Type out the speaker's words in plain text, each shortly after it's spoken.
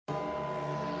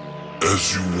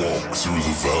As you walk through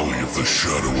the valley of the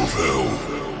shadow of hell,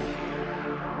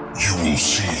 you will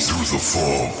see through the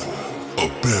fog a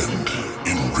bend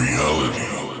in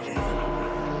reality.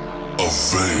 A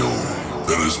veil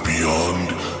that is beyond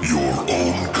your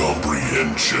own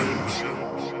comprehension.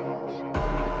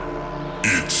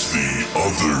 It's the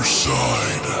other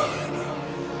side.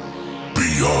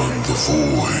 Beyond the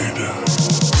void.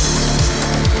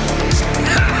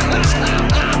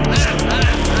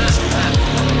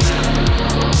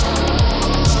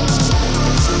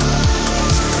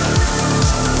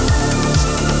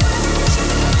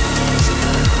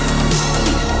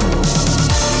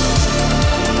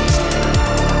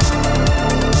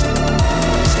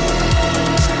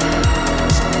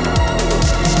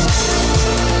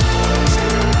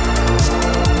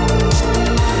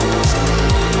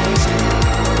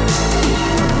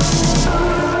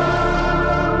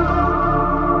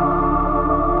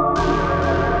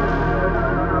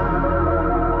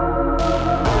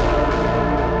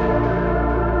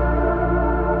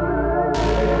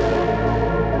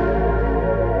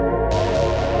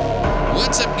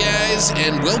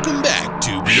 And welcome back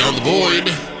to Beyond the Void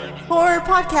Horror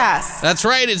Podcast. That's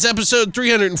right, it's episode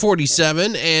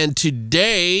 347, and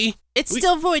today it's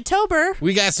still VOIDTOBER.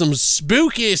 We got some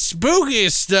spooky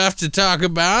stuff to talk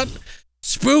about.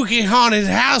 Spooky haunted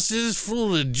houses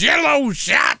full of jello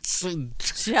shots.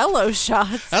 Jello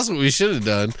shots? That's what we should have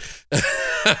done.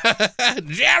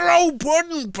 Jello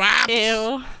pudding pops.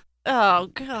 Ew. Oh,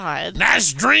 God.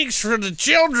 Nice drinks for the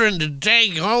children to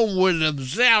take home with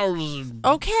themselves.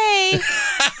 Okay.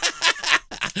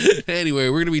 Anyway,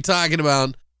 we're going to be talking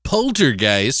about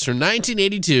Poltergeist from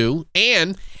 1982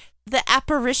 and The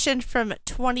Apparition from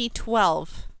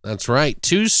 2012. That's right.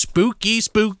 Two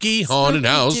spooky haunted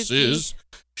houses.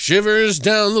 Shivers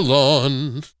down the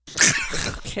lawn.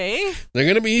 Okay. They're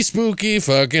going to be spooky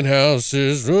fucking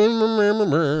houses.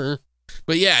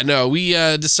 But yeah, no, we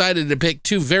decided to pick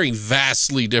two very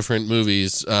vastly different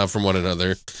movies from one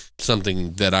another.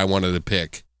 Something that I wanted to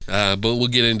pick. But we'll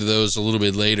get into those a little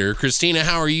bit later. Christina,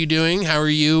 how are you doing? How are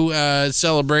you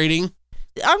celebrating?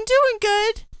 I'm doing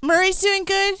good. Murray's doing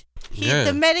good.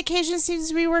 The medication seems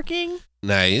to be working.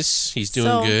 Nice. He's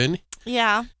doing good.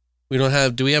 Yeah.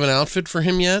 Do we have an outfit for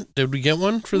him yet? Did we get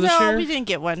one for this year? No, we didn't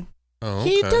get one. Oh,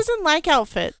 okay. He doesn't like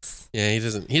outfits. Yeah, he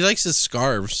doesn't. He likes his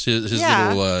scarves, his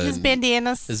little his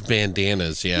bandanas. His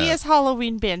bandanas, yeah. He has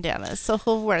Halloween bandanas, so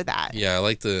he'll wear that. Yeah, I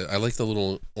like the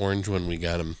little orange one we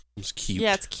got him. It's cute.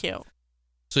 Yeah, it's cute.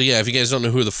 So yeah, if you guys don't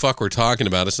know who the fuck we're talking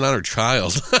about, it's not our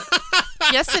child.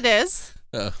 Yes, it is.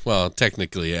 Well,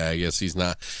 technically, yeah. I guess he's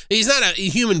not. He's not a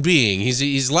human being.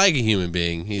 He's like a human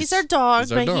being. He's our dog,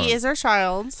 but he is our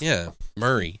child. Yeah,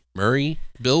 Murray,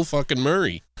 Bill fucking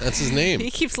Murray. That's his name.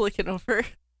 He keeps looking over.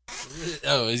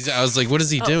 Oh, I was like, what is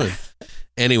he doing?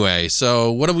 Anyway,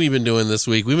 so what have we been doing this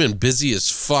week? We've been busy as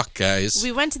fuck, guys.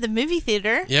 We went to the movie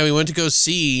theater. Yeah, we went to go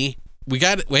see.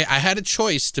 I had a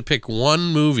choice to pick one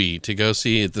movie to go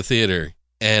see at the theater,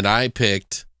 and I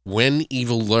picked When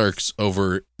Evil Lurks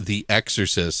over The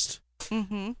Exorcist.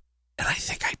 Mm-hmm. And I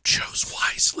think I chose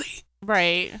wisely.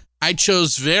 Right. I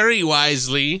chose very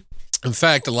wisely. In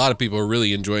fact, a lot of people are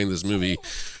really enjoying this movie.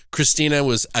 Christina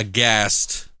was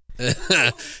aghast.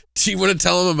 Do you want to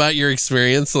tell them about your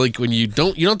experience? Like when you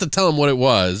don't have to tell them what it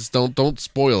was. Don't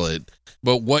spoil it.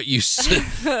 But what you said,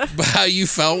 how you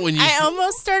felt when you. I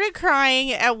almost started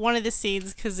crying at one of the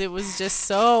scenes because it was just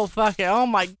so fucking. Oh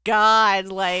my God!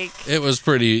 Like it was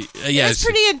pretty. Yeah, it was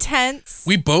pretty intense.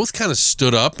 We both kind of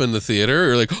stood up in the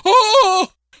theater, or like, oh,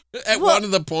 at one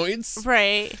of the points.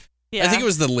 Right. Yeah. I think it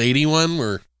was the lady one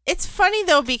where. It's funny,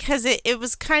 though, because it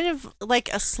was kind of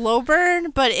like a slow burn,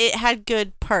 but it had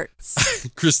good parts.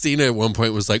 Christina at one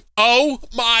point was like, oh,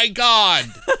 my God.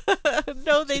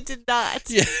 No, they did not.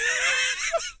 Yeah.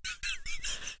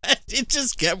 It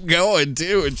just kept going,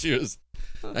 too, and she was...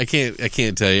 I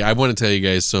can't tell you. I want to tell you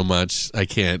guys so much. I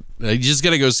can't. You just got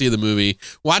to go see the movie.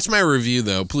 Watch my review,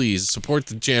 though, please. Support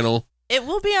the channel. It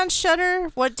will be on Shudder.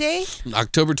 What day?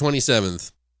 October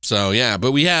 27th. So, yeah,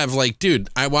 but we have, like, dude,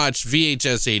 I watched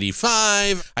VHS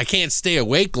 85. I can't stay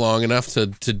awake long enough to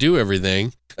do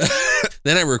everything.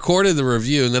 Then I recorded the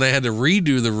review, and then I had to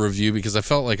redo the review because I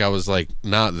felt like I was, like,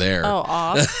 not there. Oh,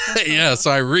 off? Yeah, so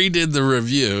I redid the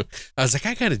review. I was like,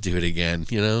 I got to do it again,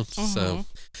 you know? Mm-hmm. So,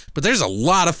 but there's a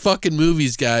lot of fucking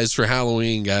movies, guys, for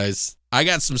Halloween, guys. I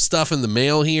got some stuff in the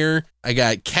mail here. I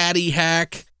got Caddy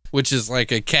Hack, which is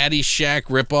like a Caddyshack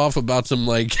ripoff about some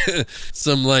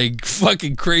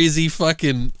fucking crazy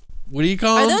fucking, what do you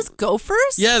call them? Are those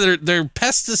gophers? Yeah, they're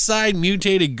pesticide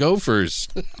mutated gophers.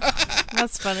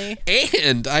 That's funny.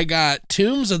 And I got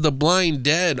Tombs of the Blind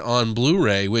Dead on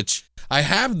Blu-ray, which I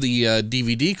have the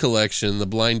DVD collection, the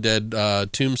Blind Dead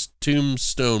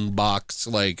Tombstone box,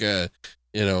 like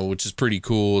which is pretty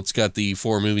cool. It's got the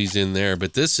 4 movies in there,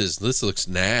 but this looks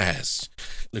nice.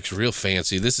 Looks real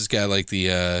fancy. This has got like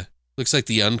the looks like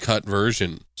the uncut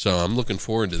version, so I'm looking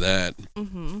forward to that.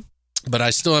 Mm-hmm. But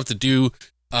I still have to do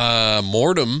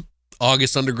Mortem,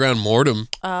 August Underground Mortem.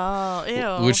 Oh,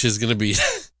 ew. Which is gonna be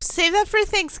save that for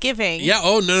Thanksgiving. Yeah.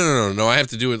 Oh no! I have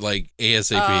to do it like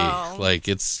ASAP. Oh. Like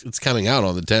it's coming out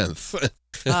on the 10th.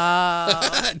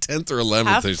 10th or 11th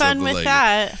have or something. Have fun with like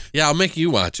that. Yeah, I'll make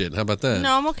you watch it. How about that?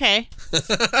 No, I'm okay.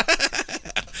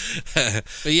 But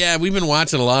yeah, we've been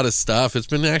watching a lot of stuff. It's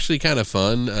been actually kind of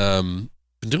fun.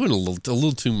 Been doing a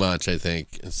little too much, I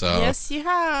think. So yes, you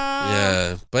have.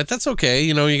 Yeah, but that's okay.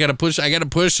 You gotta push. I gotta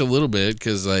push a little bit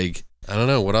because like. I don't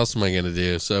know. What else am I going to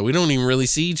do? So we don't even really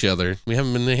see each other. We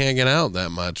haven't been hanging out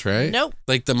that much, right? Nope.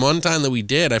 Like the one time that we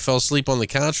did, I fell asleep on the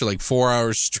couch for like 4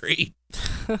 hours straight.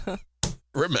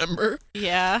 Remember?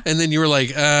 Yeah. And then you were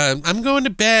like, I'm going to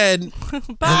bed.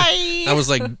 Bye. I was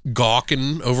like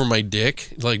gawking over my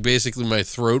dick. Like basically my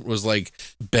throat was like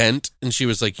bent. And she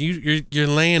was like, you're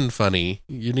laying funny.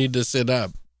 You need to sit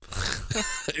up.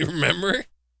 You remember?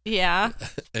 Yeah.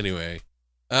 Anyway.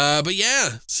 But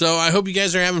yeah, so I hope you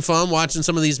guys are having fun watching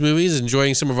some of these movies,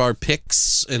 enjoying some of our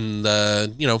picks, and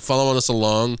following us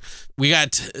along. We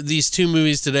got these 2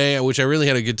 movies today, which I really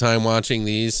had a good time watching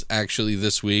these actually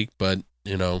this week, but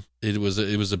it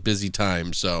was a busy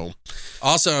time. So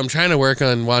also I'm trying to work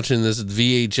on watching this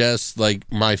VHS,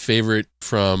 like my favorite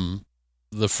from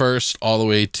the first all the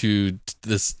way to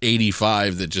this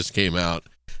 85 that just came out,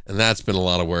 and that's been a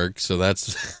lot of work. So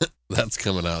that's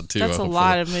coming out too. That's a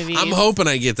lot of movies. I'm hoping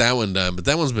I get that one done, but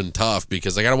that one's been tough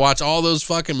because I got to watch all those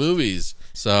fucking movies.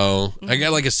 So I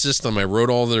got like a system. I wrote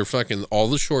all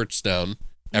the shorts down,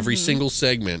 every single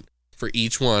segment for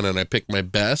each one, and I picked my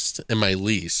best and my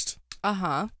least.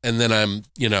 Uh-huh. And then I'm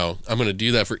going to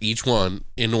do that for each one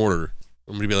in order.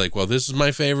 I'm going to be like, well, this is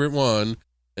my favorite one,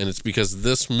 and it's because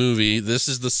this movie, this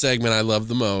is the segment I love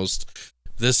the most.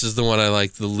 This is the one I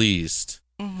like the least.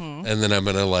 Mm-hmm. And then I'm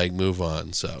going to like move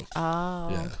on. So,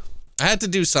 yeah, I had to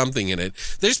do something in it.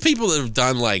 There's people that have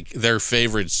done like their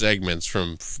favorite segments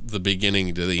from the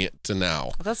beginning to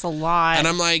now. That's a lot. And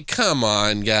I'm like, come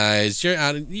on, guys, you're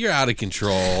out of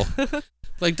control.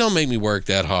 Like, don't make me work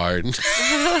that hard.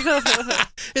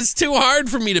 It's too hard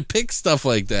for me to pick stuff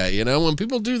like that. When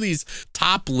people do these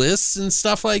top lists and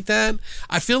stuff like that,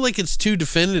 I feel like it's too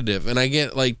definitive and I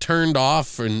get like turned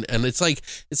off. And it's like,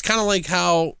 it's kind of like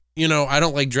how, I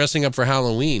don't like dressing up for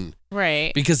Halloween.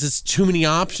 Right. Because it's too many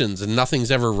options and nothing's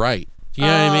ever right. You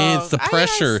know what I mean? It's the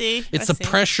pressure. It's the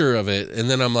pressure of it. And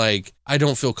then I'm like, I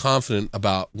don't feel confident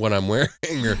about what I'm wearing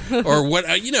or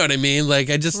what, you know what I mean? Like,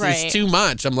 it's too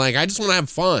much. I'm like, I just want to have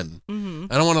fun. Mm-hmm.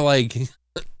 I don't want to like.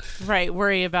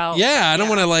 Worry about. Yeah, I don't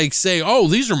want to like say, oh,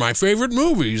 these are my favorite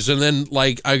movies. And then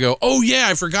like I go, oh yeah,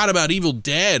 I forgot about Evil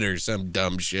Dead or some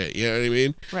dumb shit. You know what I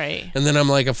mean? Right. And then I'm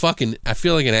like I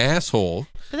feel like an asshole.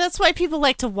 But that's why people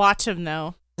like to watch them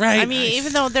though. Right. I mean,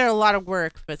 even though they're a lot of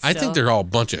work, but still. I think they're all a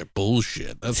bunch of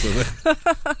bullshit. That's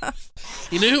what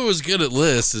You know who was good at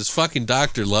lists is fucking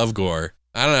Dr. Lovegore.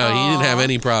 I don't know. He didn't have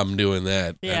any problem doing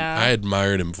that. Yeah. I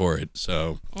admired him for it.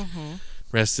 So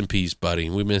rest in peace, buddy.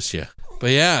 We miss you.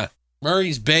 But yeah,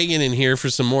 Murray's begging in here for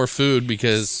some more food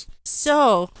because.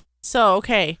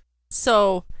 Okay.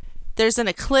 So there's an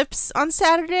eclipse on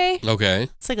Saturday. Okay.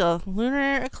 It's like a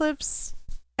lunar eclipse.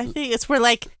 I think it's where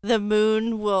like the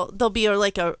moon there'll be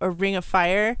like a ring of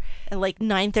fire at like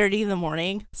 9:30 in the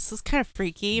morning. So it's kind of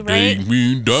freaky, right? Take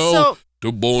me down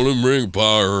the boiling ring of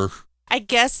fire. I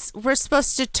guess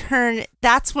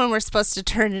that's when we're supposed to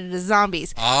turn into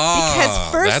zombies.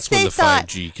 Because first that's when the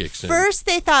 5G kicks in. First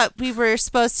they thought we were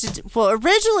supposed to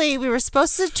originally we were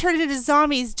supposed to turn into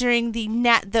zombies during the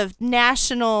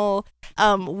national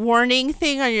warning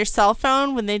thing on your cell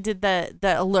phone when they did the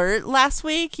alert last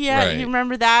week. Yeah, right. You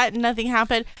remember that? And nothing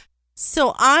happened.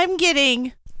 So I'm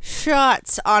getting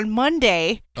shots on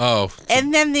Monday. Oh.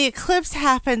 And then the eclipse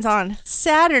happens on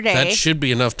Saturday. That should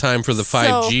be enough time for the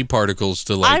 5G particles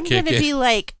to like kick in. I'm going to be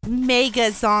like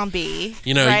mega zombie.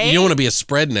 You know, right? You don't want to be a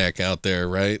spread neck out there,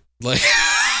 right? Like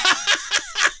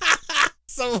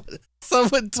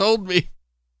someone told me.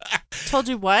 Told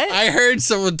you what? I heard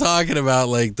someone talking about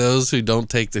like those who don't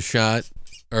take the shot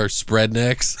are spread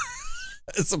necks.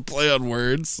 It's a play on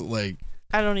words. Like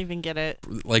I don't even get it.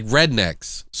 Like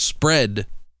rednecks, spread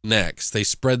necks. They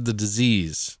spread the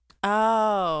disease.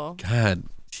 Oh. God,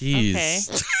 jeez.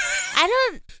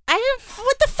 Okay. I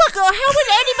What the fuck? How would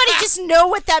anybody just know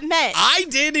what that meant? I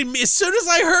did. As soon as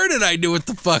I heard it, I knew what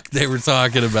the fuck they were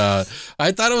talking about.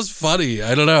 I thought it was funny.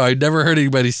 I don't know. I never heard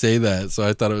anybody say that, so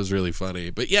I thought it was really funny.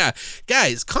 But yeah,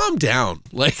 guys, calm down.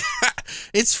 Like,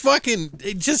 it's fucking,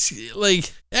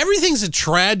 everything's a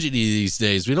tragedy these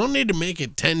days. We don't need to make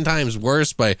it 10 times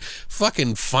worse by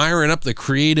fucking firing up the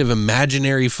creative,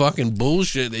 imaginary fucking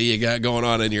bullshit that you got going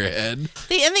on in your head.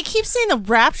 And they keep saying the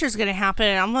rapture's going to happen,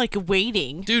 and I'm like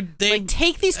waiting. Dude,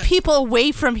 take these people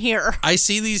away from here. I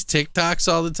see these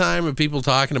TikToks all the time of people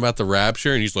talking about the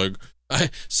rapture, and he's like,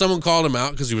 someone called him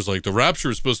out because he was like, the rapture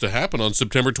is supposed to happen on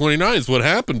September 29th. What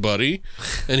happened, buddy?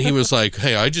 And he was like,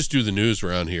 hey, I just do the news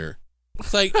around here.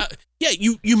 It's like, yeah,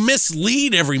 you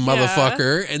mislead every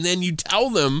motherfucker, and then you tell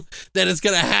them that it's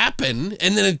going to happen,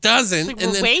 and then it doesn't. Like,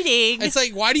 and we're waiting. It's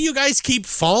like, why do you guys keep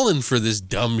falling for this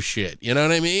dumb shit? You know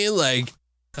what I mean? Like,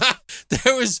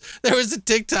 there was a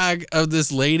TikTok of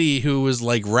this lady who was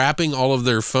like wrapping all of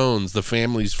their phones, the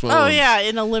family's phones. Oh yeah,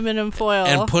 in aluminum foil.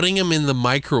 And putting them in the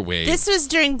microwave. This was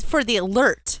for the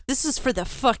alert. This is for the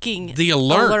fucking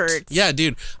alert. Yeah,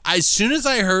 dude. As soon as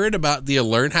I heard about the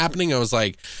alert happening, I was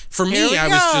like, for me, I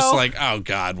was just like, oh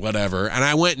God, whatever. And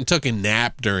I went and took a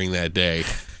nap during that day.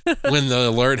 When the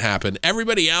alert happened,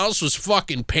 everybody else was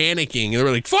fucking panicking. They were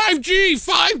like,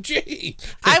 5G.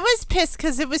 I was pissed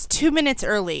because it was 2 minutes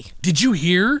early. Did you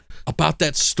hear about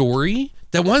that story?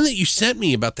 That one that you sent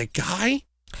me about that guy?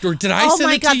 Or did I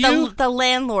send it to you? Oh my God, the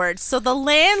landlord. So the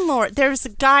landlord, there was a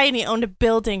guy and he owned a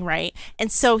building, right? And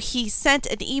so he sent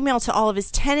an email to all of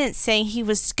his tenants saying he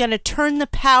was going to turn the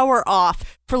power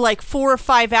off for like 4 or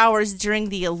 5 hours during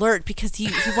the alert because he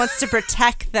wants to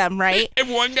protect them, right? And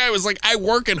one guy was like, I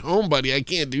work at home, buddy. I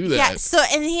can't do that. Yeah, so,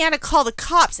 and he had to call the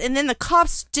cops. And then the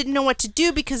cops didn't know what to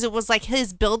do because it was like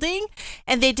his building.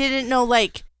 And they didn't know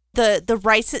like the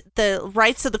rights,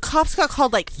 so the cops got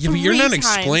called like 3 but you're not times.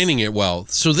 explaining it well.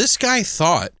 So this guy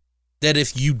thought that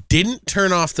if you didn't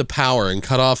turn off the power and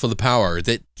cut off of the power,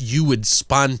 that you would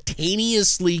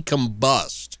spontaneously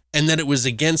combust, and that it was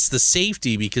against the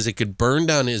safety because it could burn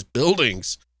down his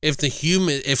buildings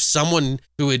if someone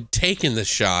who had taken the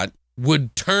shot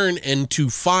would turn into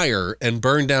fire and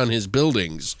burn down his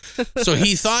buildings. So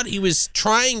he thought he was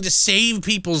trying to save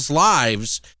people's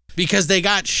lives because they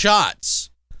got shots.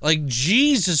 Like,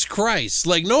 Jesus Christ.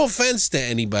 Like, no offense to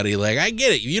anybody. Like, I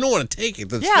get it. You don't want to take it.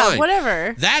 That's fine. Yeah,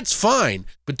 whatever. That's fine.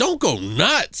 But don't go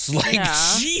nuts. Like,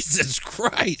 Jesus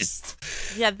Christ.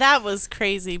 Yeah, that was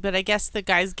crazy. But I guess the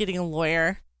guy's getting a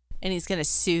lawyer, and he's going to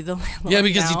sue the landlord. Yeah,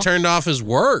 because he turned off his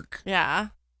work. Yeah.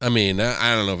 I mean,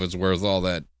 I don't know if it's worth all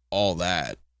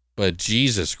that. But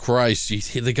Jesus Christ,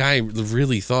 the guy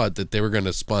really thought that they were going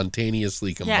to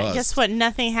spontaneously combust. Yeah, guess what?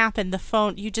 Nothing happened. The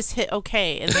phone, you just hit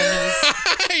okay, and then it was...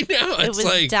 I know. It was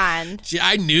like, done.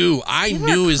 I knew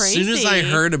as soon as I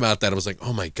heard about that, I was like,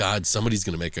 oh my God, somebody's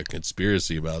going to make a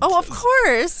conspiracy about this. Oh, of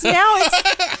course. Now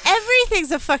everything's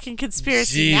a fucking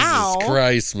conspiracy now. Jesus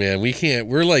Christ, man.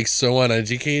 We're like so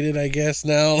uneducated, I guess,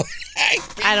 now.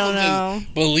 I don't know.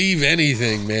 Believe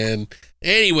anything, man.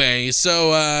 Anyway,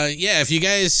 so if you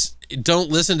guys don't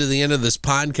listen to the end of this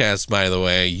podcast, by the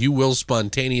way, you will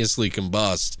spontaneously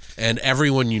combust and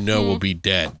everyone you know will be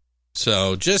dead.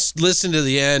 So just listen to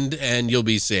the end and you'll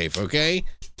be safe, okay?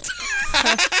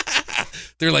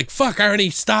 They're like, fuck, I already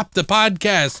stopped the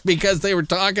podcast because they were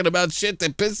talking about shit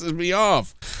that pisses me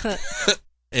off.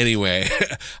 Anyway,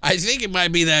 I think it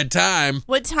might be that time.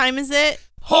 What time is it?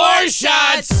 Horse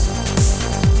shots!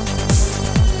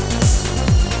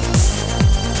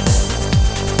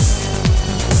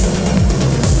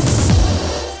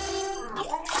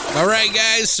 All right,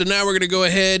 guys, so now we're going to go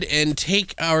ahead and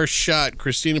take our shot.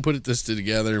 Christina put this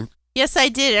together. Yes, I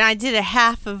did, and I did a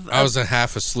half of... I was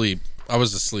half asleep. I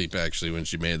was asleep, actually, when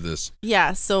she made this.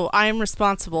 Yeah, so I'm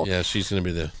responsible. Yeah, she's going to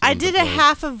be the... I did a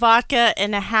half of vodka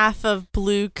and a half of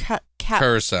blue...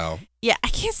 Curacao. Yeah, I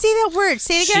can't say that word.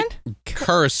 Say it again.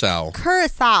 Curacao.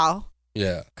 Curacao.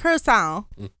 Yeah. Curacao.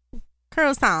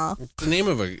 Curacao. It's the name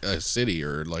of a city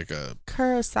or like a...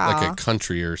 Curacao. Like a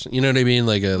country or something. You know what I mean?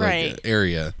 Like an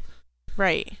area.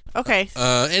 Right. Okay.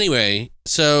 Anyway,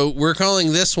 so we're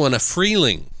calling this one a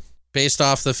Freeling, based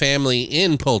off the family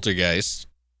in Poltergeist.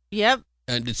 Yep.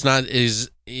 And it's not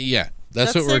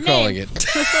that's what we're calling it.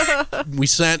 We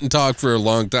sat and talked for a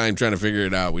long time trying to figure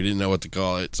it out. We didn't know what to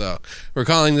call it, so we're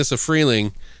calling this a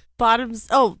Freeling. Bottoms.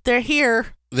 Oh, they're here.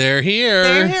 They're here.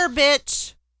 They're here,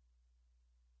 bitch.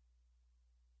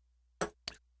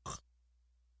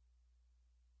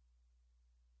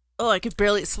 Oh, I could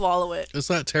barely swallow it. It's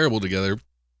not terrible together.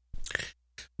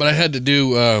 But I had to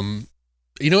do,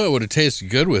 you know what would have tasted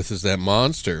good with is that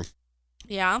Monster.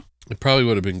 Yeah. It probably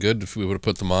would have been good if we would have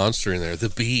put the monster in there. The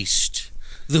Beast.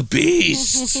 The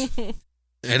Beast.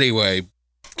 Anyway,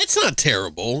 it's not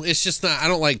terrible. It's just not, I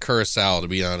don't like Curacao, to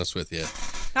be honest with you.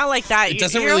 Not like that. It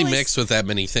doesn't really mix with that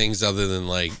many things other than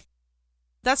like...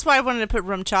 That's why I wanted to put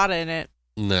rum chata in it.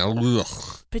 No.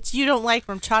 Ugh. But you don't like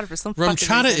rum chata for some rum fucking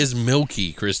reason. chata is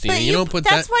milky, Christine. You don't put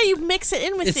that's why you mix it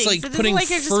in with it's things. Like putting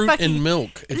fruit in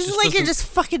milk. It isn't like you're just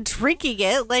fucking drinking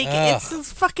it. Like, it's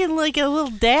just fucking like a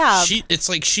little dab. It's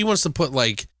like she wants to put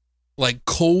like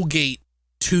Colgate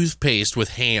toothpaste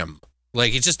with ham.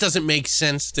 Like, it just doesn't make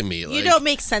sense to me. Like, you don't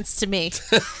make sense to me.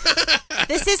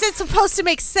 This isn't supposed to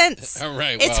make sense. All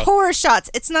right, it's horror shots.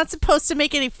 It's not supposed to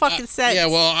make any fucking sense. Yeah,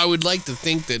 well, I would like to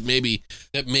think that maybe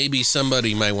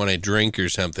somebody might want to drink or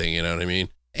something, you know what I mean?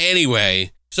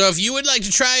 Anyway, so if you would like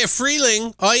to try a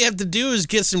Freeling, all you have to do is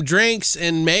get some drinks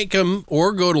and make them,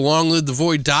 or go to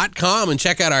longlivethevoid.com and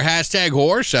check out our hashtag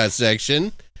horror shot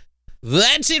section.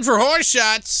 That's it for horror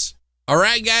shots. All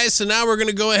right, guys, so now we're going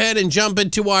to go ahead and jump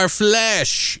into our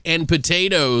flesh and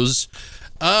potatoes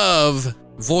of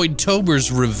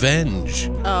Voidtober's Revenge.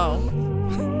 Oh.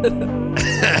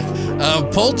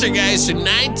 Of Poltergeist in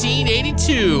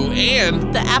 1982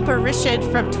 and... The Apparition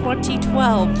from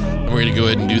 2012. And we're going to go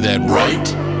ahead and do that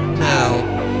right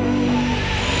now.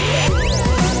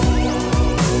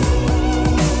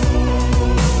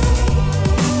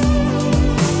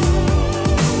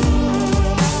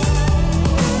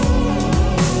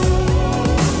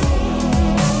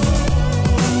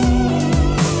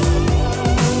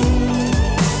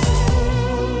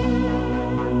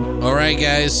 All right,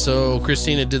 guys, so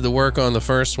Christina did the work on the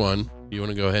first one. You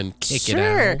want to go ahead and kick it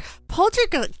out?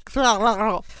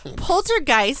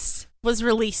 Poltergeist was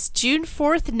released June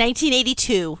 4th,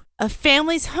 1982. A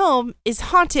family's home is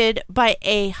haunted by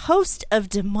a host of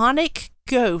demonic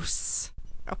ghosts.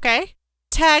 Okay?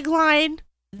 Tagline,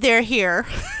 they're here.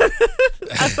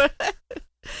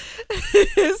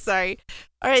 Sorry.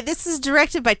 All right, this is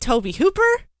directed by Tobe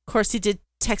Hooper. Of course, he did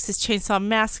Texas Chainsaw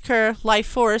Massacre, Life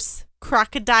Force,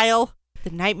 Crocodile. The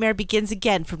Nightmare Begins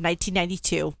Again from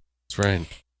 1992. That's right.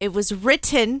 It was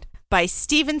written by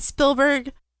Steven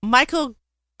Spielberg, Michael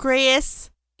Grayus,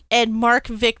 and Mark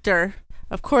Victor.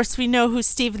 Of course, we know who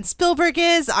Steven Spielberg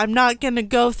is. I'm not going to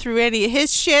go through any of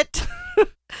his shit.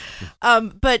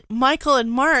 But Michael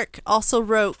and Mark also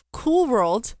wrote Cool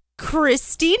World,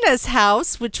 Christina's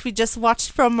House, which we just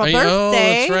watched from my birthday. Oh,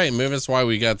 that's right. Maybe that's why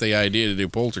we got the idea to do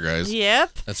Poltergeist. Yep.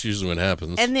 That's usually what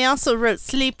happens. And they also wrote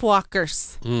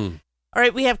Sleepwalkers. All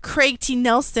right, we have Craig T.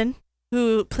 Nelson,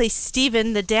 who plays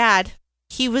Steven, the dad.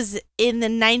 He was in the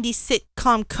 90s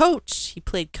sitcom Coach. He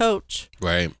played Coach.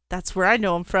 Right. That's where I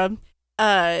know him from.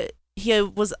 He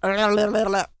was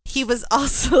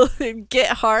also in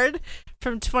Get Hard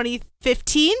from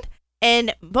 2015.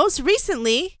 And most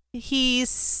recently,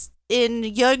 he's in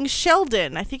Young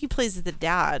Sheldon. I think he plays the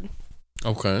dad.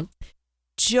 Okay.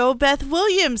 Jo Beth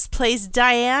Williams plays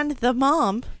Diane, the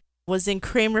mom. Was in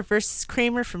Kramer vs.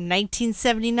 Kramer from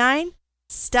 1979.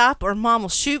 Stop or Mom Will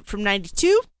Shoot from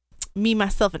 92. Me,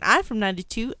 Myself, and I from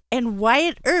 92. And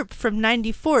Wyatt Earp from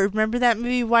 94. Remember that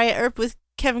movie, Wyatt Earp, with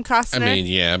Kevin Costner? I mean,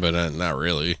 yeah, but not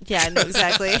really. Yeah, no,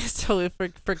 exactly. It's totally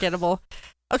forgettable.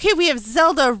 Okay, we have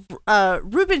Zelda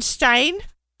Rubinstein,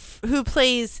 who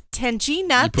plays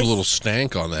Tangina. You put a little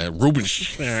stank on that.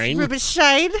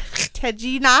 Rubinstein.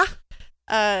 Tangina.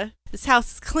 This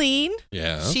house is clean.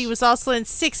 Yeah. She was also in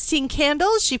 16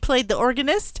 Candles. She played the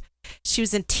organist. She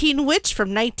was in Teen Witch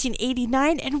from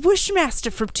 1989 and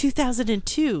Wishmaster from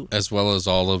 2002. As well as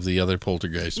all of the other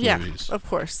Poltergeist movies. Yeah, of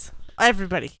course.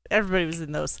 Everybody was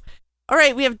in those. All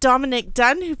right, we have Dominic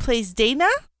Dunn, who plays Dana,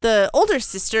 the older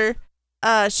sister.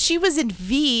 She was in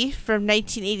V from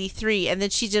 1983, and then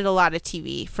she did a lot of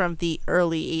TV from the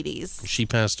early 80s. She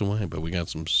passed away, but we got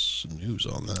some news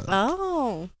on that.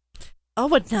 Oh,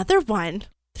 another one.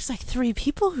 There's like 3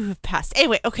 people who have passed.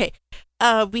 Anyway, okay.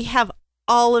 We have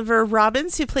Oliver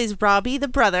Robbins, who plays Robbie, the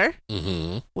brother.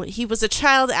 Mm-hmm. Well, he was a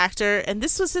child actor, and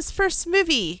this was his first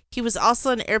movie. He was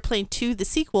also in Airplane 2, the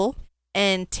sequel,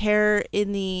 and Terror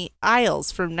in the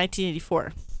Aisles from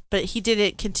 1984. But he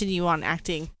didn't continue on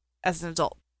acting as an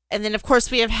adult. And then, of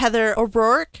course, we have Heather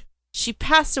O'Rourke. She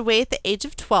passed away at the age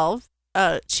of 12.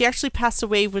 She actually passed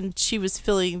away when she was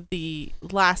filming the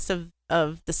last of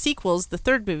the sequels, the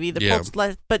third movie,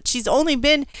 but she's only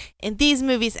been in these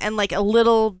movies and like a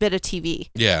little bit of TV.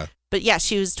 Yeah. But yeah,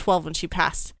 she was 12 when she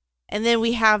passed. And then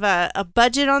we have a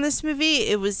budget on this movie.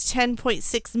 It was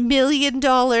 $10.6 million.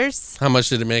 How much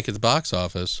did it make at the box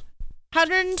office?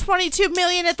 $122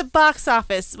 million at the box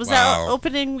office. Was that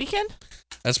opening weekend?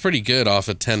 That's pretty good off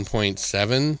of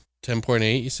 10.7.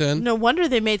 10.8, you said? No wonder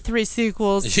they made 3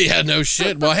 sequels. Yeah, no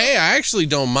shit. Well, hey, I actually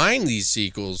don't mind these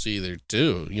sequels either,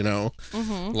 too, you know?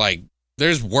 Mm-hmm. Like,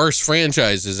 there's worse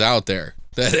franchises out there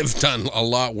that have done a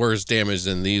lot worse damage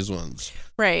than these ones.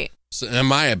 Right. So, in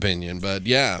my opinion, but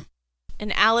yeah.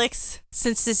 And Alex,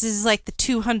 since this is like the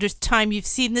 200th time you've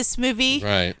seen this movie,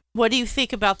 Right. What do you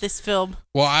think about this film?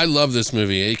 Well, I love this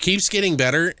movie. It keeps getting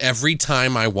better every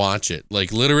time I watch it.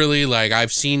 Like, literally, like,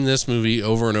 I've seen this movie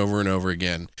over and over and over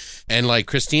again. And, like,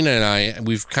 Christina and I,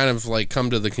 we've kind of, like, come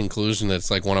to the conclusion that it's,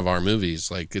 like, one of our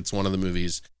movies. Like, it's one of the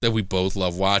movies that we both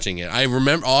love watching it. I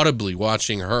remember audibly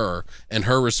watching her and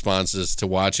her responses to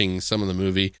watching some of the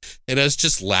movie. And us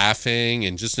just laughing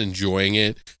and just enjoying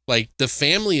it. Like, the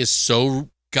family is so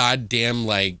goddamn,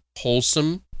 like,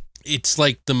 wholesome. It's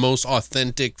like the most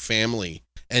authentic family.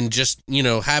 And just, you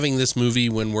know, having this movie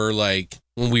when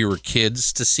we were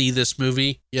kids to see this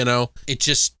movie, you know,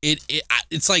 it's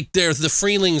like the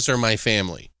Freelings are my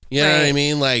family. You know what I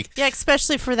mean? Like, yeah,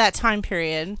 especially for that time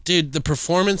period. Dude, the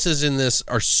performances in this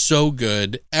are so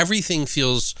good. Everything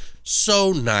feels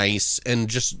so nice and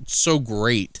just so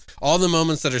great. All the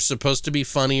moments that are supposed to be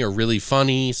funny are really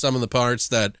funny. Some of the parts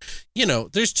that, you know,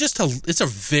 it's a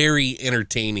very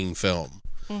entertaining film.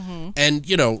 Mm-hmm. And,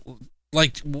 you know,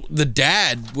 like the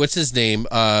dad, what's his name?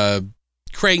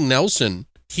 Craig Nelson.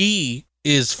 He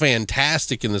is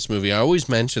fantastic in this movie. I always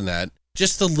mention that.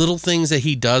 Just the little things that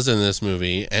he does in this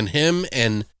movie, and him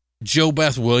and Jo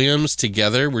Beth Williams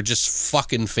together were just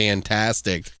fucking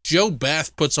fantastic. Jo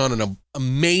Beth puts on an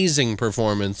amazing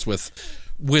performance with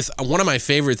one of my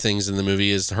favorite things in the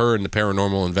movie is her and the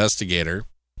paranormal investigator.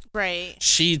 Right.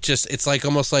 She just, it's like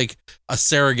almost like a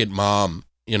surrogate mom,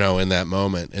 you know, in that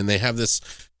moment. And they have this,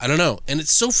 I don't know. And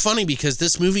it's so funny because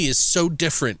this movie is so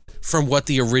different from what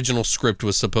the original script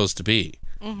was supposed to be.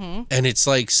 Mm-hmm. And it's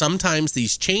like sometimes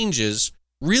these changes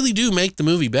really do make the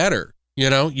movie better. You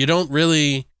know, you don't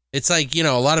really, it's like, you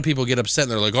know, a lot of people get upset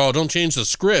and they're like, oh, don't change the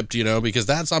script, you know, because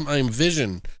that's my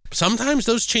vision. Sometimes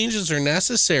those changes are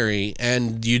necessary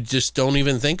and you just don't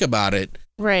even think about it.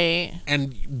 Right.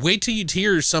 And wait till you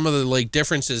hear some of the like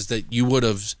differences that you would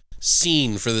have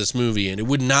seen for this movie, and it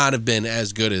would not have been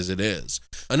as good as it is.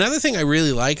 Another thing I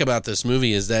really like about this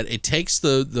movie is that it takes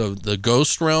the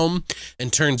ghost realm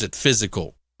and turns it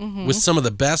physical with some of the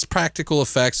best practical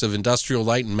effects of Industrial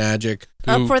Light and Magic.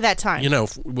 For that time. You know,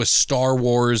 with Star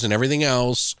Wars and everything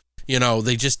else. You know,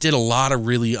 they just did a lot of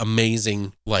really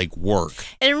amazing, like, work.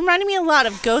 And it reminded me a lot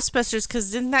of Ghostbusters,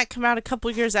 because didn't that come out a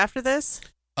couple years after this?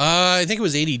 I think it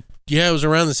was 80. Yeah, it was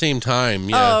around the same time.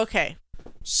 Yeah. Oh, okay.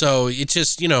 So it's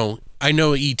just, you know, I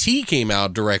know E.T. came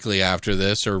out directly after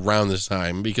this or around this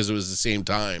time because it was the same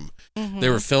time. Mm-hmm. They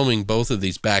were filming both of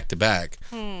these back to back.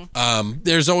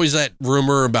 There's always that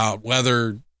rumor about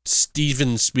whether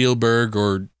Steven Spielberg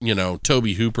or, you know, Tobe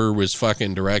Hooper was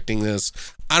fucking directing this.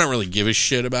 I don't really give a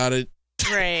shit about it.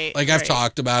 Right. Like I've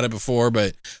talked about it before,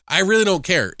 but I really don't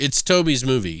care. It's Toby's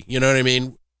movie. You know what I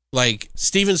mean? Like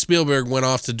Steven Spielberg went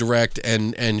off to direct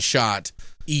and shot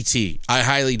E.T. I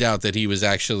highly doubt that he was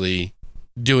actually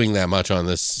doing that much on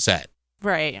this set.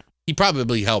 Right. He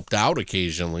probably helped out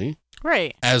occasionally.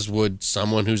 Right. As would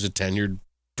someone who's a tenured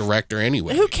director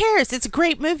anyway. Who cares? It's a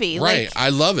great movie. Right. Like, I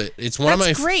love it. It's one of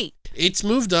my... great. It's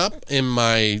moved up in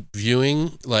my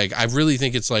viewing. Like, I really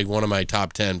think it's like one of my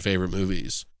top 10 favorite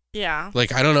movies. Yeah.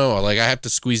 Like, I don't know. Like, I have to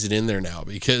squeeze it in there now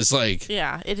because, like...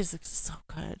 Yeah, it is so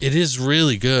good. It is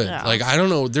really good. Yeah. Like, I don't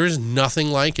know. There's nothing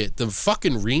like it. The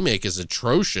fucking remake is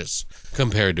atrocious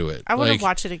compared to it. I want to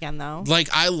watch it again, though. Like,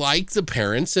 I like the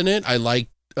parents in it. I like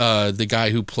the guy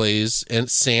who plays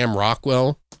Sam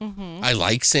Rockwell. Mm-hmm. I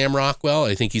like Sam Rockwell.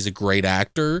 I think he's a great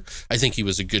actor. I think he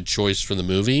was a good choice for the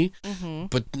movie. Mm-hmm.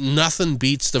 But nothing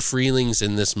beats the Freelings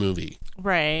in this movie.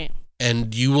 Right.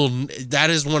 And that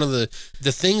is one of the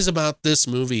things about this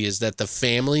movie is that the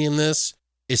family in this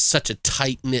is such a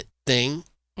tight-knit thing.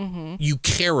 Mm-hmm. You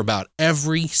care about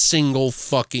every single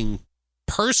fucking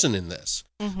person in this.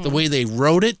 Mm-hmm. The way they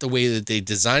wrote it, the way that they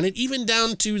designed it, even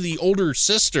down to the older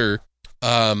sister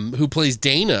who plays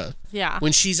Dana. Yeah.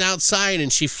 When she's outside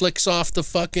and she flicks off the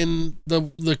fucking the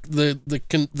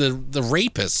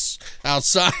rapists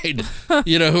outside,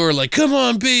 you know, who are like, "Come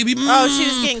on, baby." Oh, she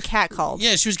was getting catcalled.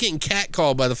 Yeah, she was getting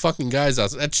catcalled by the fucking guys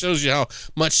outside. That shows you how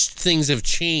much things have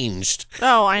changed.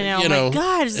 Oh, I know. You know. My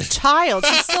God, it's a child.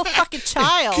 She's still a fucking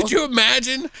child. Could you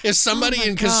imagine if somebody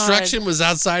in construction was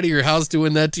outside of your house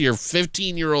doing that to your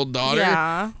 15-year-old daughter?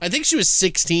 Yeah. I think she was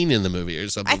 16 in the movie or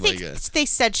something like that. I think they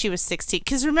said she was 16.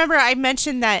 Because remember, I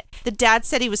mentioned that the dad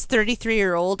said he was 33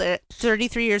 years old,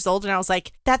 and I was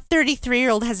like, that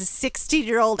 33-year-old has a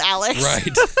 16-year-old Alex.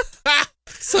 Right.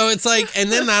 So it's like,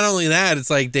 and then not only that, it's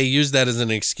like they used that as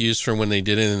an excuse for when they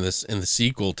did it in the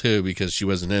sequel too, because she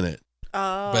wasn't in it.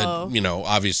 Oh. But, you know,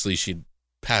 obviously she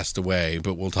passed away,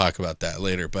 but we'll talk about that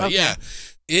later. But Okay. yeah,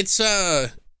 it's, I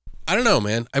don't know,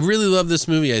 man. I really love this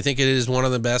movie. I think it is one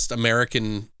of the best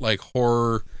American, like,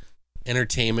 horror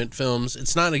entertainment films.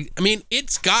 It's not, I mean,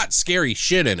 it's got scary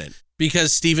shit in it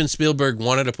because Steven Spielberg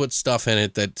wanted to put stuff in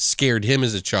it that scared him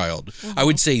as a child. Mm-hmm. I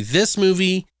would say this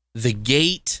movie, The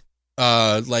Gate,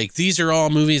 like these are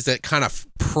all movies that kind of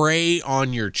prey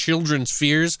on your children's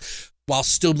fears while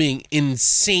still being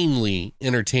insanely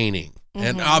entertaining. Mm-hmm.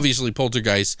 And obviously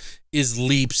Poltergeist is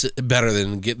leaps better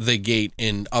than The Gate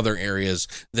in other areas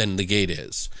than The Gate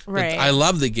is. Right. I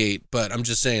love The Gate, but I'm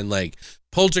just saying, like,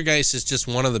 Poltergeist is just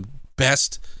one of the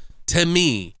best, to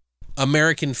me,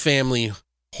 American family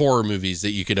horror movies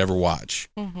that you could ever watch.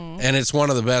 Mm-hmm. And it's one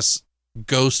of the best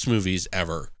ghost movies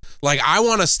ever. Like, I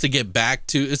want us to get back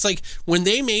to, it's like when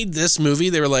they made this movie,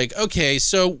 they were like, okay,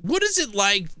 so what is it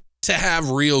like to have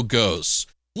real ghosts?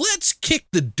 Let's kick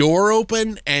the door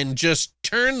open and just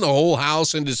turn the whole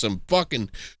house into some fucking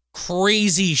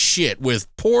crazy shit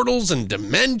with portals and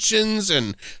dimensions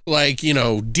and, like, you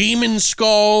know, demon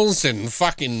skulls and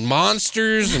fucking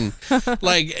monsters and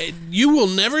like, you will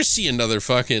never see another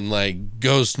fucking, like,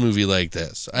 ghost movie like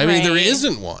this. I mean, there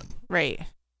isn't one. Right.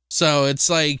 So it's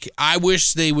like, I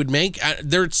wish they would make,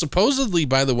 they're supposedly,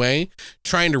 by the way,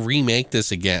 trying to remake this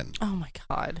again. Oh my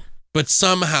God. But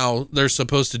somehow they're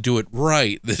supposed to do it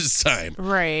right this time.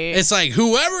 Right. It's like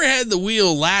whoever had the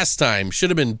wheel last time should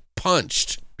have been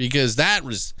punched because that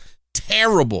was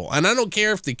terrible. And I don't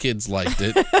care if the kids liked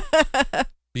it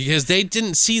because they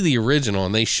didn't see the original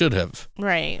and they should have.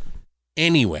 Right.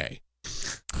 Anyway,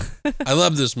 I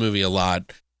love this movie a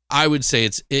lot. I would say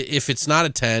if it's not a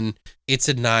 10, it's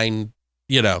a 9,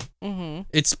 you know. Mm-hmm.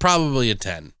 It's probably a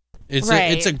 10.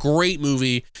 It's a great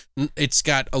movie. It's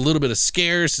got a little bit of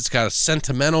scares. It's got a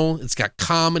sentimental. It's got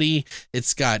comedy.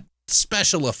 It's got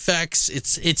special effects.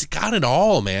 It's got it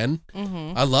all, man.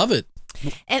 Mm-hmm. I love it.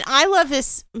 And I love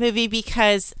this movie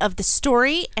because of the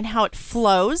story and how it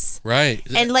flows. Right.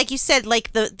 And like you said,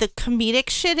 like the comedic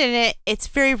shit in it, it's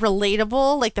very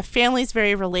relatable. Like the family's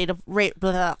very relatable.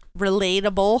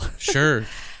 Sure.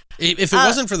 If it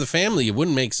wasn't for the family, it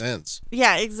wouldn't make sense.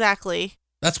 Yeah, exactly.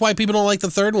 That's why people don't like the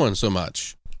third one so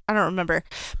much. I don't remember.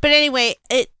 But anyway,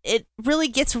 it really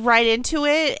gets right into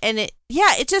it. And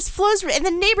it just flows. In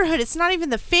the neighborhood, it's not even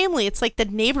the family. It's like the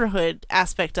neighborhood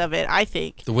aspect of it, I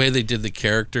think. The way they did the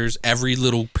characters, every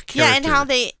little character. Yeah, and how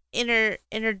they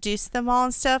introduce them all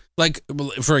and stuff. Like,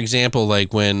 for example,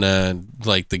 like when,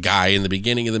 like the guy in the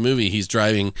beginning of the movie, he's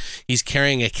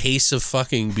carrying a case of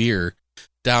fucking beer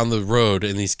down the road.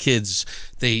 And these kids,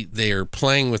 they are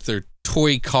playing with their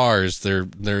toy cars, their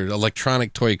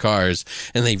electronic toy cars,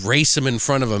 and they race him in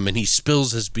front of him, and he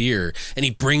spills his beer, and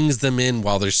he brings them in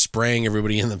while they're spraying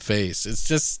everybody in the face. It's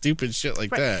just stupid shit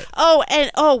like that.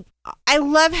 I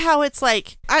love how it's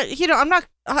like, I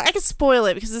can spoil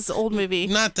it because it's an old movie.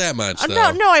 Not that much,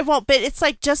 though. No, I won't. But it's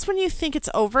like just when you think it's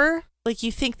over, like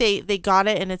you think they got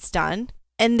it and it's done,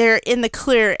 and they're in the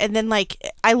clear, and then like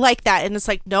I like that, and it's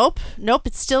like nope,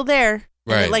 it's still there.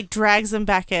 Right. And it like drags them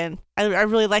back in. I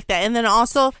really like that. And then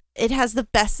also it has the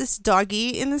bestest doggy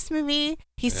in this movie.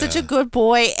 He's such a good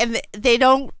boy, and they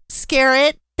don't scare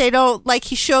it. They don't, like,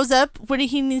 he shows up when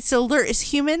he needs to alert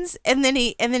his humans, and then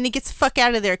he gets the fuck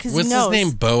out of there because he knows. What's his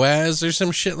name? Boaz or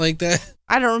some shit like that?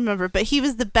 I don't remember, but he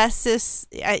was the bestest.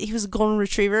 He was a golden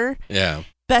retriever. Yeah.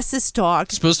 Bestest dog.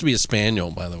 It's supposed to be a spaniel,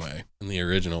 by the way, in the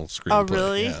original screenplay. Oh,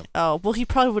 really? Yeah. Oh, well, he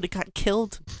probably would have got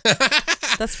killed.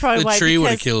 That's probably why. The tree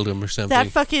would have killed him or something. That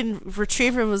fucking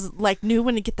retriever was like knew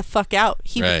when to get the fuck out.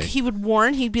 He would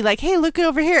warn. He'd be like, "Hey, look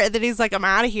over here," and then he's like, "I'm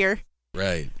out of here."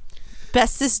 Right.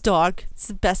 Bestest dog. It's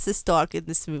the bestest dog in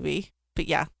this movie. But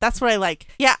yeah, that's what I like.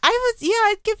 Yeah,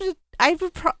 I'd give it.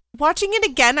 Watching it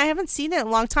again. I haven't seen it in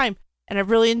a long time, and I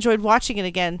really enjoyed watching it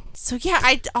again. So yeah,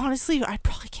 I'd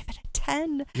probably give it a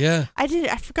 10. Yeah.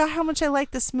 I forgot how much I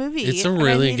like this movie. It's a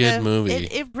really good movie.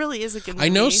 It really is a good movie. I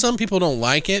know some people don't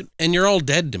like it, and you're all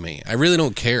dead to me. I really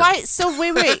don't care. Why? So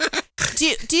wait.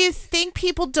 Do you think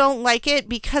people don't like it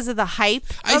because of the hype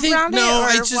around it? No,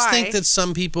 I or just why? think that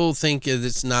some people think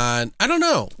it's not. I don't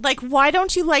know. Like, why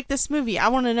don't you like this movie? I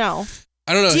want to know.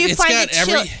 I don't know. Do you It's find got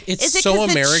it it's so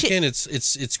American.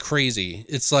 It's crazy.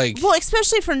 It's like, well,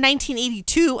 especially for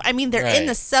 1982. I mean, they're in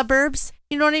the suburbs.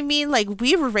 You know what I mean? Like,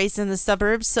 we were raised in the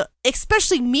suburbs, so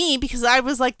especially me, because I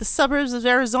was like the suburbs of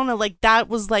Arizona. Like, that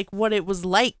was like what it was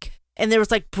like, and there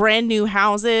was like brand new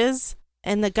houses.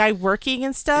 and the guy working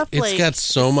and stuff. It's got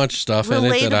so much stuff in it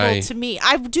that relatable to me.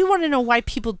 I do want to know why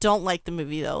people don't like the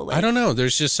movie though. I don't know.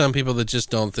 There's just some people that just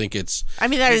don't think it's. I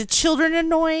mean, are the children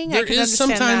annoying? There is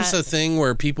sometimes a thing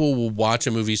where people will watch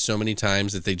a movie so many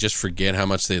times that they just forget how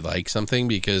much they like something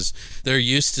because they're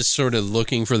used to sort of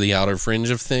looking for the outer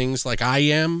fringe of things, like I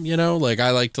am. Like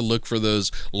I like to look for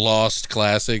those lost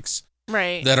classics,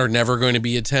 right? That are never going to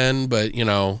be a 10. But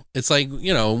it's like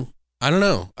I don't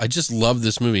know. I just love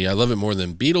this movie. I love it more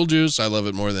than Beetlejuice. I love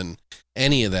it more than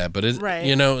any of that. But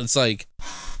it's like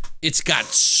it's got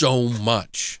so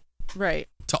much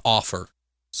to offer.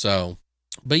 So,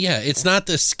 but yeah, it's not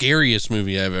the scariest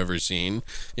movie I've ever seen.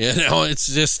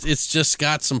 It's just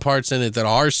got some parts in it that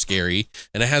are scary,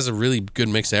 and it has a really good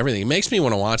mix of everything. It makes me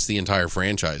want to watch the entire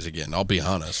franchise again. I'll be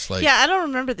honest. Like, yeah, I don't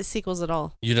remember the sequels at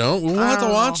all. You don't? We'll have to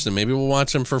watch them. Maybe we'll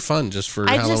watch them for fun, just for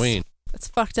Halloween. It's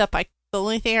fucked up. The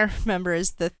only thing I remember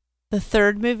is the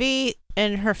third movie,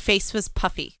 and her face was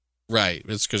puffy. Right.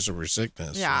 It's because of her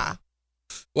sickness. Yeah.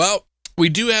 Well, we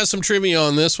do have some trivia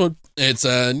on this one. It's,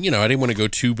 I didn't want to go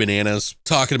too bananas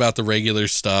talking about the regular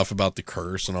stuff, about the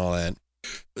curse and all that.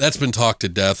 That's been talked to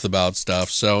death about stuff.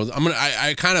 So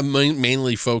I kind of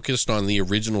mainly focused on the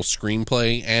original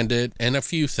screenplay and a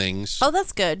few things. Oh,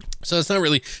 that's good. So it's not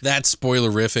really that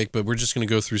spoilerific, but we're just going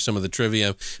to go through some of the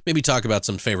trivia, maybe talk about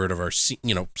some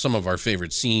some of our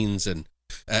favorite scenes, and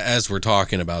as we're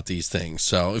talking about these things.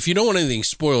 So if you don't want anything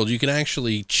spoiled, you can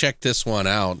actually check this one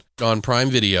out on Prime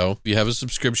Video if you have a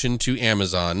subscription to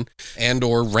Amazon, and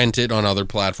or rent it on other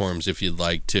platforms if you'd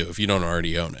like to, if you don't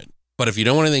already own it. But if you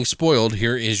don't want anything spoiled,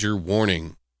 here is your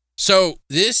warning. So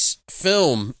this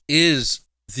film is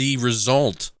the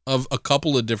result of a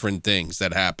couple of different things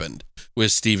that happened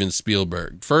with Steven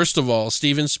Spielberg. First of all,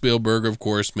 Steven Spielberg, of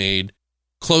course, made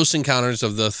Close Encounters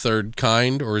of the Third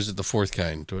Kind, or is it the fourth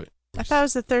kind? I thought it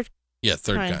was the third. Yeah,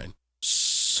 third kind.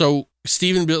 So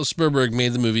Steven Spielberg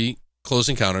made the movie Close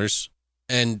Encounters,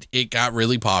 and it got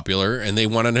really popular, and they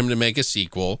wanted him to make a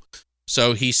sequel.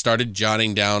 So he started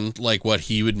jotting down like what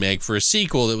he would make for a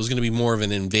sequel that was going to be more of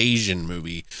an invasion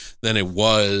movie than it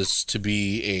was to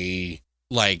be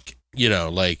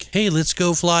hey, let's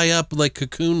go fly up like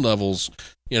Cocoon levels,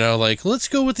 let's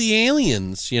go with the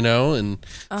aliens, and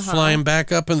fly them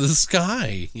back up in the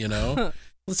sky,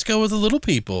 let's go with the little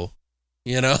people.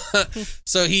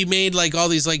 So he made like all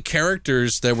these like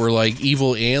characters that were like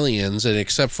evil aliens, and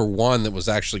except for one that was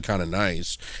actually kind of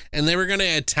nice, and they were going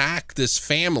to attack this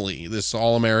family, this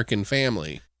all-American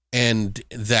family, and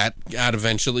that got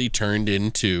eventually turned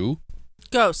into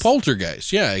Ghost.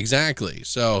 Poltergeist. Yeah, exactly.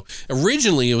 So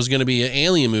originally it was going to be an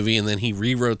alien movie, and then he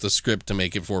rewrote the script to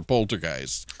make it for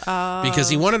Poltergeist because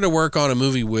he wanted to work on a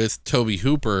movie with Tobe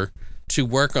Hooper to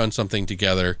work on something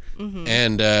together,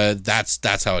 and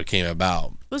that's how it came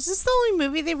about. Was this the only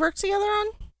movie they worked together on?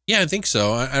 Yeah, I think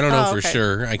so. I don't know for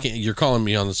sure. I can't. You're calling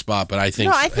me on the spot, but I think.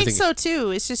 No, I think so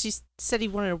too. It's just you said he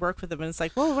wanted to work with them, and it's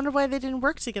like, well, I wonder why they didn't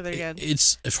work together again.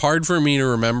 It's hard for me to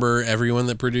remember everyone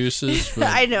that produces. But,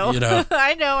 I know.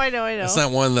 I know. It's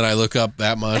not one that I look up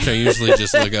that much. I usually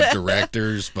just look up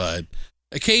directors, but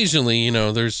occasionally,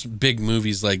 there's big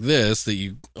movies like this that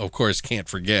you, of course, can't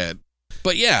forget.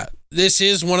 But yeah, this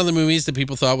is one of the movies that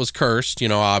people thought was cursed.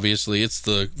 Obviously it's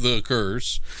the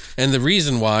curse. And the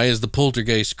reason why is the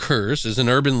Poltergeist curse is an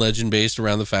urban legend based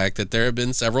around the fact that there have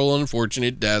been several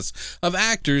unfortunate deaths of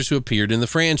actors who appeared in the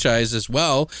franchise, as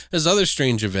well as other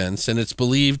strange events. And it's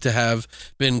believed to have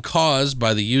been caused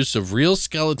by the use of real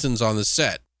skeletons on the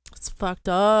set. It's fucked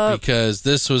up. Because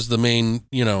this was the main,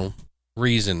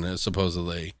 reason,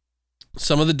 supposedly.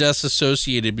 Some of the deaths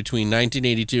associated between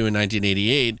 1982 and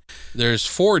 1988, there's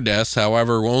 4 deaths.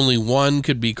 However, only one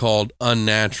could be called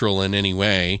unnatural in any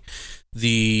way.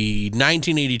 The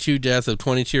 1982 death of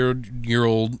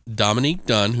 22-year-old Dominique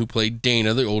Dunn, who played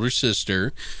Dana, the older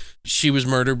sister. She was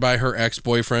murdered by her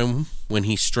ex-boyfriend when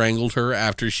he strangled her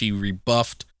after she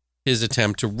rebuffed his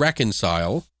attempt to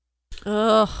reconcile.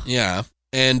 Ugh. Yeah.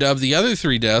 And of the other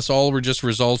 3 deaths, all were just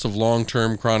results of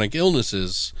long-term chronic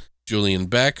illnesses. Julian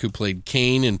Beck, who played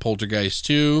Kane in Poltergeist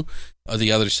 2,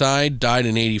 The Other Side, died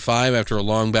in 1985 after a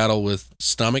long battle with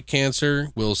stomach cancer.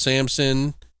 Will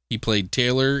Sampson, he played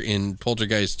Taylor in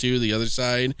Poltergeist 2, The Other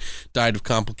Side, died of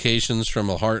complications from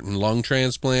a heart and lung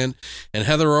transplant. And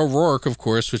Heather O'Rourke, of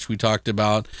course, which we talked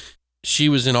about, she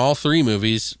was in all 3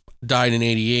 movies, died in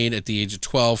 1988 at the age of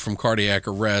 12 from cardiac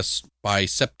arrest by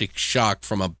septic shock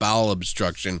from a bowel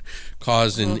obstruction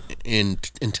caused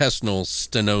intestinal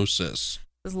stenosis.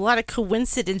 There's a lot of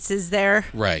coincidences there.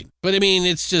 Right. But I mean,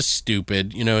 it's just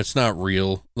stupid. It's not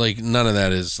real. Like, none of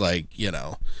that is like,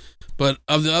 But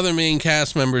of the other main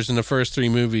cast members in the first 3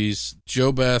 movies,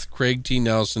 Joe Beth, Craig T.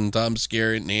 Nelson, Tom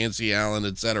Skerritt, Nancy Allen,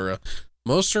 etc.,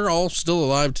 most are all still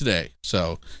alive today.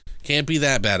 So can't be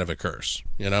that bad of a curse,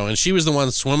 you know? And she was the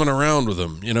one swimming around with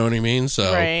him, you know what I mean?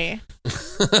 So, Right.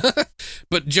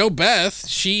 But Joe Beth,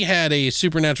 she had a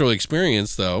supernatural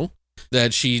experience, though,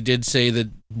 that she did say that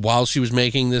while she was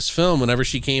making this film, whenever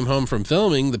she came home from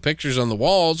filming, the pictures on the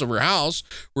walls of her house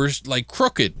were like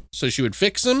crooked. So she would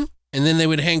fix them, and then they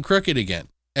would hang crooked again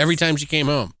every time she came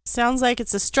home. Sounds like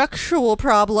it's a structural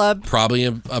problem. Probably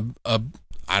a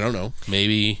I don't know,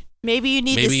 maybe you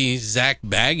need Zach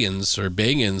Baggins or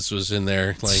Bagans was in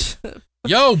there like,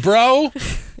 yo, bro.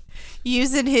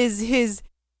 using his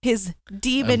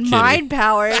demon I'm mind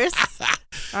powers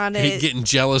on He it. getting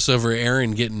jealous over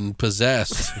Aaron getting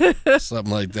possessed,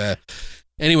 something like that.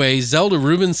 Anyway, Zelda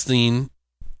Rubinstein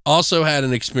also had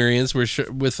an experience where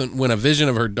when a vision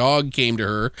of her dog came to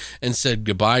her and said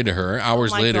goodbye to her.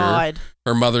 Hours later, God.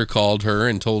 her mother called her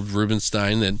and told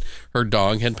Rubinstein that her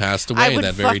dog had passed away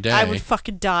that very day. I would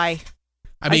fucking die.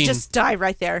 I mean, I'd just die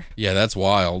right there. Yeah, that's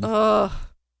wild. Ugh.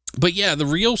 But yeah, the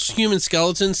real human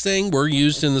skeletons thing were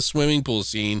used in the swimming pool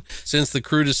scene since the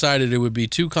crew decided it would be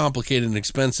too complicated and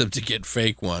expensive to get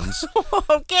fake ones.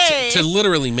 Okay. To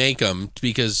literally make them,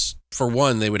 because for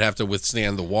one, they would have to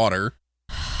withstand the water.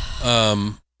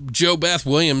 Joe Beth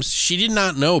Williams, she did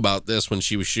not know about this when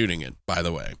she was shooting it, by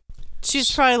the way.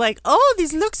 She's probably like, oh,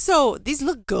 these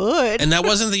look good. And that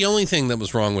wasn't the only thing that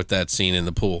was wrong with that scene in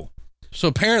the pool. So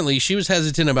apparently she was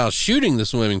hesitant about shooting the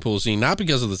swimming pool scene, not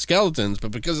because of the skeletons,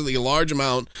 but because of the large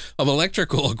amount of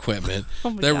electrical equipment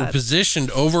that were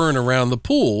positioned over and around the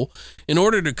pool. In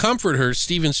order to comfort her,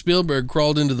 Steven Spielberg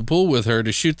crawled into the pool with her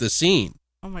to shoot the scene.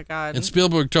 Oh my God. And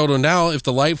Spielberg told him, now, if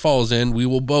the light falls in, we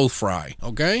will both fry,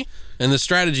 okay? And the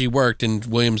strategy worked, and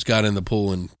Williams got in the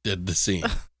pool and did the scene.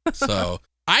 So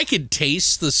I could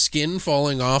taste the skin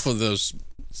falling off of those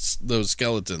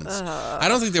skeletons. I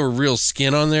don't think there were real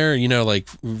skin on there, you know, like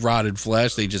rotted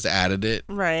flesh. They just added it.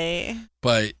 Right.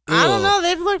 But I don't know.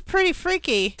 They looked pretty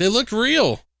freaky. They looked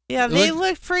real. Yeah, they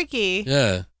looked freaky.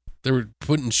 Yeah. They were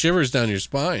putting shivers down your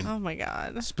spine. Oh my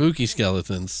God. Spooky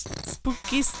skeletons.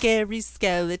 Spooky, scary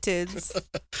skeletons.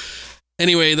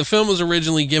 Anyway, the film was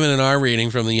originally given an R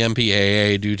rating from the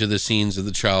MPAA due to the scenes of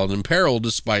the child in peril,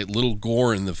 despite little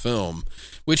gore in the film,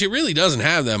 which it really doesn't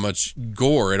have that much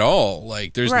gore at all.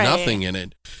 Like, there's nothing in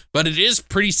it, but it is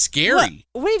pretty scary.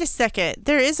 Well, wait a second.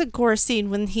 There is a gore scene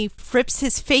when he rips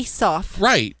his face off.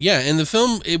 Right. Yeah. In the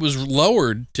film, it was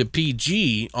lowered to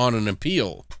PG on an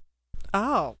appeal.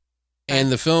 Oh. And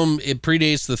the film, it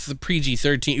predates the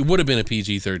PG-13. It would have been a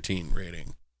PG-13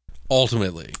 rating,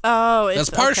 ultimately. Oh, that's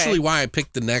partially why I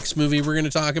picked the next movie we're going to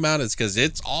talk about. It's because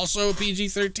it's also a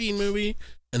PG-13 movie,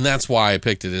 and that's why I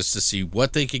picked it, is to see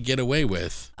what they could get away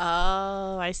with.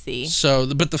 Oh, I see.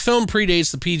 So, but the film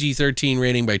predates the PG-13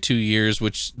 rating by 2 years,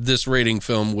 which this rating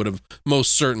film would have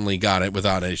most certainly got it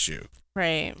without issue.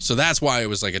 Right. So that's why it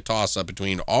was like a toss-up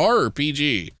between R or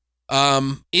PG.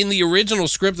 In the original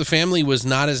script, the family was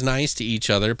not as nice to each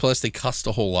other. Plus, they cussed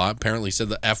a whole lot. Apparently said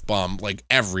the F-bomb like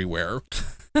everywhere.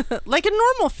 Like a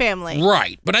normal family.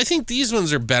 Right. But I think these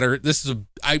ones are better.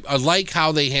 I like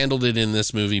how they handled it in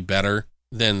this movie better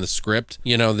than the script.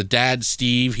 You know, the dad,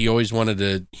 Steve, he always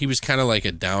he was kind of like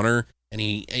a downer. And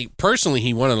he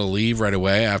personally wanted to leave right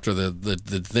away after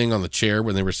the thing on the chair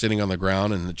when they were sitting on the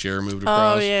ground and the chair moved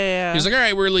across. Oh, yeah. He was like, all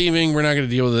right, we're leaving. We're not going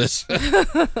to deal with this.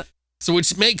 So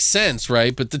which makes sense,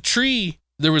 right? But the tree,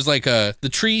 there was like the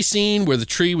tree scene where the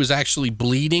tree was actually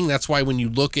bleeding. That's why when you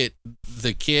look at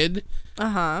the kid,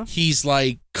 he's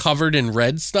like covered in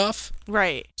red stuff.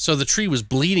 Right. So the tree was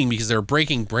bleeding because they were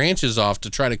breaking branches off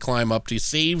to try to climb up to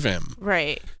save him.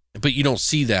 Right. But you don't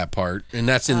see that part, and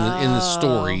that's in the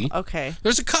story. Okay.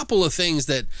 There's a couple of things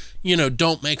that, you know,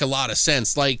 don't make a lot of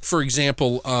sense. Like, for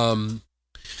example,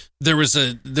 there was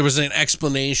an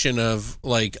explanation of,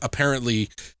 like, apparently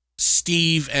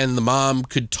Steve and the mom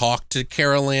could talk to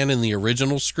Carol Ann in the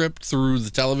original script through the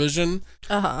television.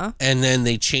 And then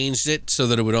they changed it so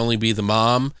that it would only be the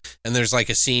mom. And there's like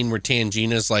a scene where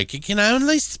Tangina's like, "It can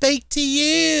only speak to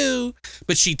you."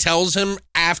 But she tells him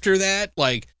after that,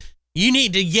 like, "You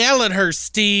need to yell at her,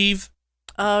 Steve."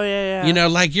 Oh, yeah. You know,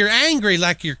 like you're angry,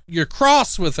 like you're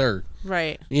cross with her.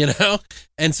 Right. You know?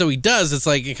 And so he does. It's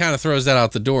like, it kind of throws that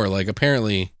out the door. Like,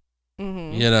 apparently,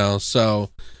 you know, so...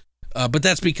 but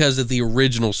that's because of the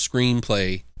original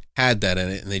screenplay had that in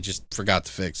it, and they just forgot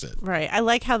to fix it. Right. I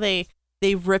like how they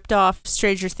ripped off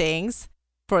Stranger Things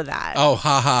for that. Oh,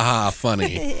 ha, ha, ha,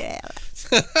 funny. Yeah.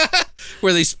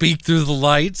 Where they speak through the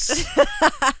lights.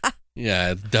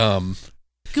 Yeah, dumb.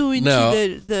 Go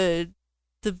into the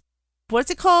what's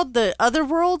it called? The other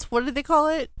world? What did they call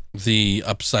it? The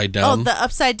Upside Down. Oh, the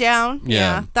Upside Down.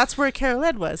 Yeah. That's where Carol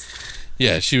Ed was.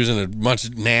 Yeah, she was in a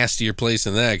much nastier place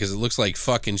than that because it looks like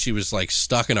fucking she was like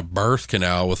stuck in a birth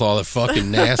canal with all the fucking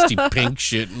nasty pink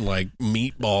shit and like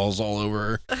meatballs all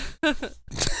over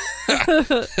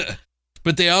her.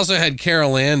 But they also had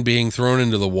Carol Ann being thrown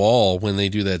into the wall when they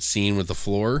do that scene with the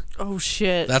floor. Oh,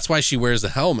 shit. That's why she wears the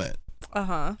helmet.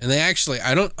 Uh-huh. And they actually,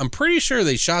 I'm pretty sure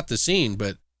they shot the scene,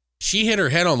 but she hit her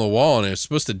head on the wall and it was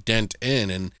supposed to dent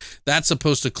in. And that's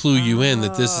supposed to clue you in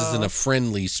that this isn't a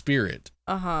friendly spirit.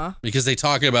 Uh-huh. Because they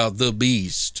talk about the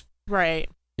beast. Right.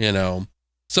 You know,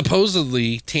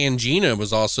 supposedly Tangina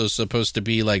was also supposed to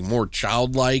be like more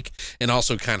childlike and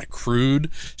also kind of crude.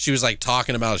 She was like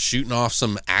talking about shooting off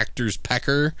some actor's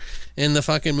pecker in the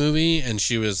fucking movie. And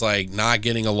she was like not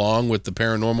getting along with the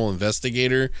paranormal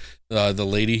investigator,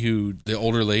 the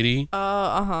older lady.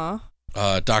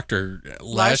 Dr.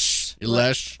 Lesh.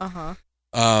 Uh-huh.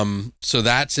 So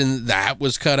that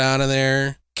was cut out of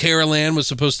there. Carol Ann was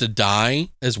supposed to die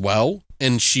as well,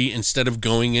 and she, instead of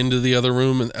going into the other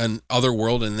room and other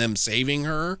world and them saving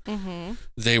her,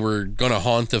 they were gonna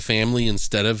haunt the family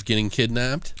instead of getting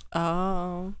kidnapped.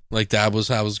 Oh, like that was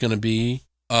how it was gonna be.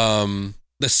 The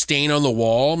stain on the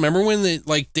wall. Remember when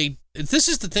this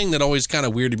is the thing that always kind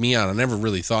of weirded me out. I never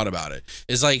really thought about it.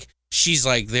 Is like she's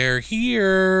like, they're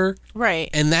here. Right.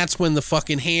 And that's when the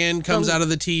fucking hand comes out of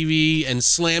the TV and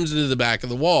slams into the back of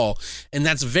the wall. And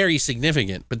that's very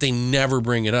significant, but they never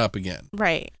bring it up again.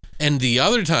 Right. And the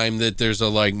other time that there's a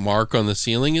like mark on the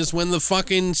ceiling is when the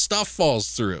fucking stuff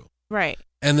falls through. Right.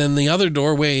 And then the other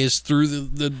doorway is through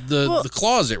the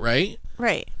closet, right?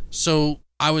 Right. So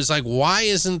I was like, why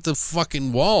isn't the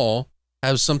fucking wall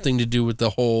have something to do with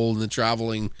the hole and the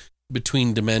traveling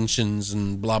between dimensions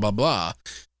and blah, blah, blah?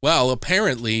 Well,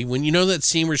 apparently, when you know that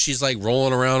scene where she's like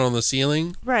rolling around on the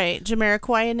ceiling? Right.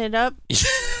 Jamiroquai'ing it up.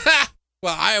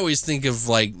 Well, I always think of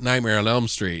like Nightmare on Elm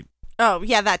Street. Oh,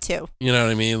 yeah, that too. You know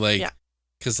what I mean? Like,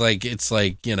 because like it's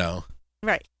like, you know,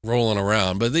 right, rolling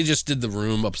around. But they just did the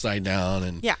room upside down.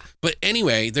 And yeah. But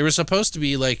anyway, there was supposed to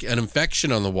be like an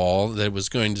infection on the wall that was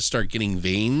going to start getting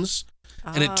veins.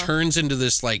 And it turns into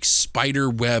this like spider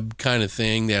web kind of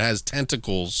thing that has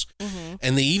tentacles.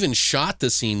 And they even shot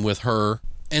the scene with her.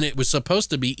 And it was supposed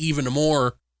to be even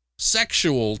more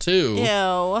sexual, too.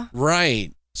 Ew.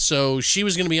 Right. So she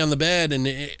was going to be on the bed. And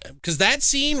because that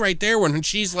scene right there when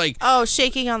she's like. Oh,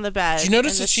 shaking on the bed. Did you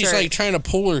notice that she's like trying to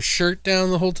pull her shirt down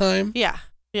the whole time? Yeah.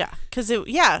 Yeah. Because right.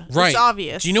 It's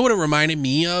obvious. Do you know what it reminded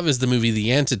me of? Is the movie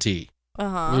The Entity.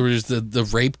 There was the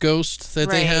rape ghost that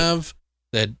they have.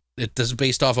 That it is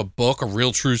based off a book, a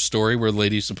real true story where the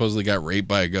lady supposedly got raped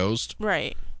by a ghost.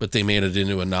 Right. But they made it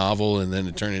into a novel and then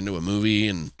it turned into a movie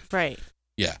and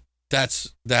yeah,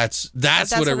 that's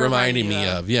what it reminded me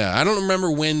of. Yeah, I don't remember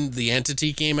when The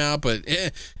Entity came out, but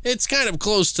it's kind of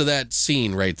close to that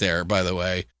scene right there. By the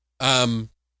way,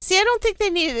 see, I don't think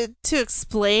they needed to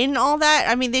explain all that.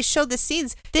 I mean, they showed the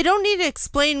scenes. They don't need to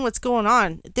explain what's going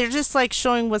on. They're just like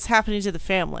showing what's happening to the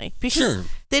family because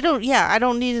they don't. Yeah, I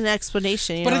don't need an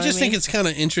explanation. But I just think it's kind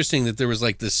of interesting that there was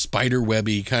like this spider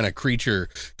webby kind of creature,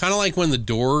 kind of like when the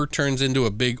door turns into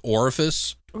a big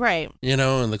orifice, right? You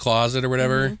know, in the closet or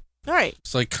whatever. Right.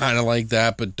 It's like kind of like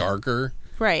that, but darker.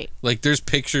 Right. Like there's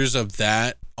pictures of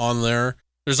that on there.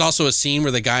 There's also a scene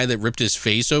where the guy that ripped his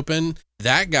face open,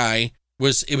 that guy.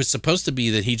 It was supposed to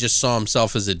be that he just saw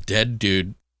himself as a dead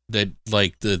dude that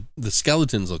like the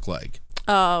skeletons look like.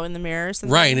 Oh, in the mirrors.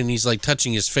 Right, and he's like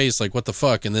touching his face like, what the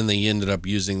fuck? And then they ended up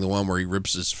using the one where he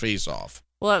rips his face off.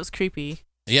 Well, that was creepy.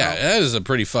 Yeah, that is a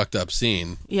pretty fucked up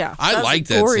scene. Yeah. I like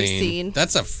that scene.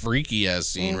 That's a freaky ass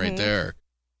scene right there.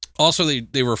 Also,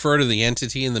 they refer to the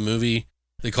entity in the movie.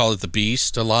 They call it the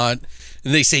beast a lot.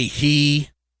 And they say he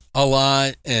a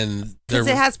lot, and because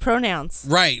it has pronouns,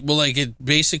 right? Well, like it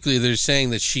basically, they're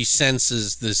saying that she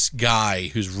senses this guy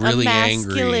who's really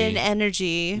angry, masculine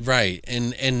energy, right?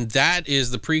 And that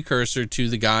is the precursor to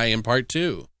the guy in part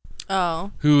 2.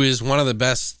 Oh, who is one of the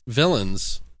best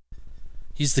villains.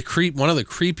 He's one of the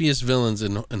creepiest villains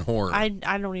in horror. I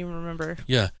don't even remember.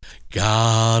 Yeah.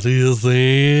 God is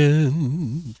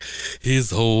in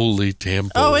his holy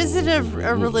temple. Oh, is it a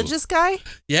religious guy?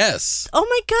 Yes. Oh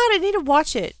my God, I need to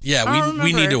watch it. Yeah,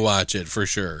 we need to watch it for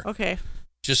sure. Okay.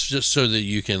 Just so that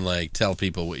you can like tell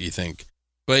people what you think.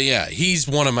 But yeah, he's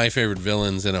one of my favorite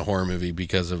villains in a horror movie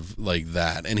because of like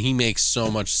that. And he makes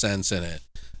so much sense in it.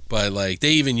 But like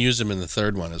they even use him in the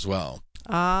third one as well.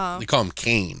 They call him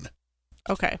Cain.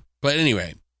 Okay. But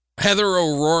anyway, Heather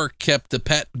O'Rourke kept the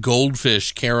pet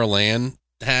goldfish Carol Ann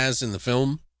has in the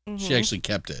film. She actually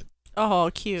kept it.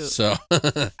 Oh, cute. So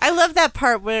I love that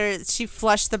part where she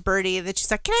flushed the birdie and then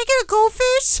she's like, "Can I get a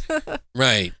goldfish?"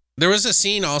 Right. There was a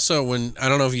scene also when, I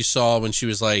don't know if you saw, when she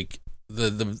was like,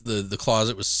 the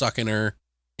closet was sucking her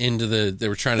into they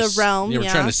were trying the realm. They were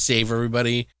trying to save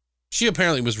everybody. She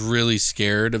apparently was really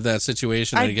scared of that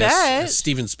situation. I guess bet.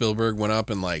 Steven Spielberg went up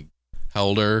and like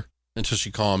held her until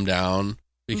she calmed down,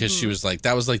 because she was like,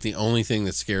 that was like the only thing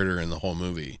that scared her in the whole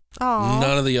movie. Oh.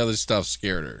 None of the other stuff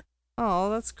scared her. Oh,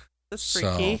 that's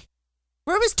freaky. So,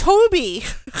 where was Toby?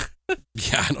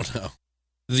 yeah, I don't know.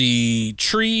 The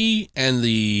tree and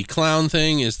the clown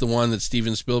thing is the one that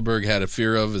Steven Spielberg had a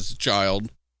fear of as a child.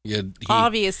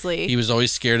 Obviously. He was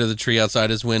always scared of the tree outside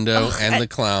his window and the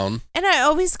clown. And I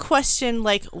always question,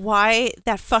 like, why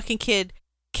that fucking kid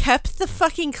kept the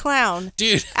fucking clown.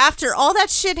 Dude. After all that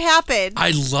shit happened.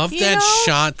 I love that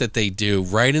shot that they do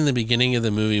right in the beginning of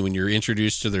the movie when you're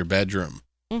introduced to their bedroom.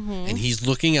 Mm-hmm. And he's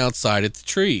looking outside at the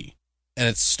tree. And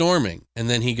it's storming. And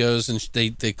then he goes and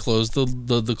they close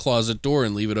the closet door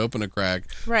and leave it open a crack.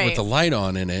 Right. With the light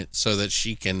on in it so that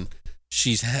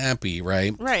she's happy,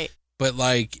 right? Right. But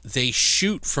like they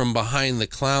shoot from behind the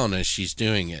clown as she's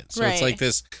doing it. So it's like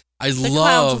this. The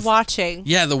clown's watching.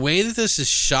 Yeah, the way that this is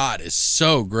shot is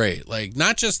so great. Like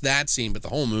not just that scene, but the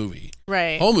whole movie.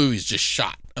 Right. The whole movie is just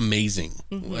shot amazing.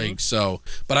 Mm-hmm. Like so,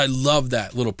 but I love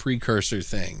that little precursor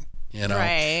thing, you know.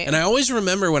 Right. And I always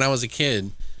remember when I was a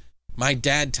kid, my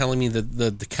dad telling me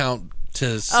the count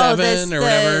to 7 or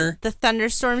whatever. The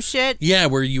thunderstorm shit. Yeah,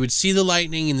 where you would see the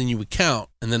lightning and then you would count,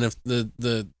 and then if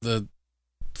the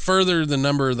further the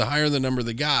number, the higher the number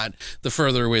they got, the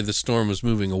further away the storm was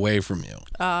moving away from you.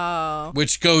 Oh.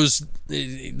 Which goes,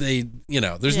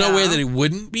 there's no way that it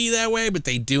wouldn't be that way, but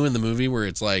they do in the movie where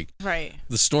it's like, right,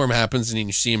 the storm happens and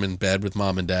you see him in bed with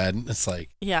mom and dad. It's like,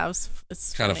 yeah,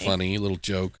 it's kind of funny, little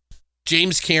joke.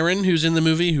 James Cameron, who's in the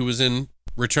movie, who was in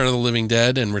Return of the Living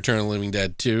Dead and Return of the Living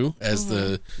Dead 2 as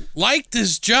liked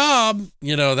his job,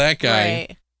 that guy.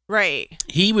 Right.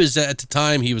 He was, at the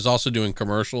time, he was also doing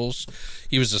commercials.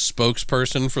 He was a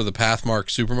spokesperson for the Pathmark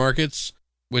supermarkets,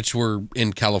 which were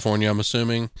in California, I'm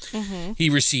assuming. Mm-hmm. He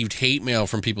received hate mail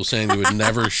from people saying they would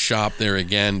never shop there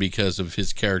again because of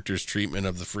his character's treatment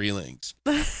of the Freelings.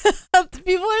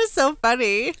 People are so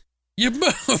funny. You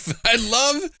move. I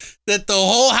love that the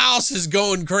whole house is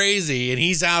going crazy and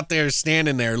he's out there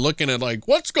standing there looking at like,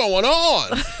 what's going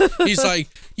on? He's like,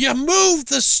 you moved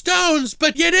the stones,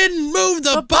 but you didn't move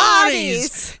the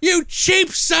bodies. You cheap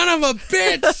son of a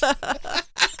bitch.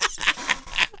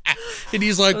 And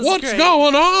he's like, what's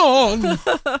going on?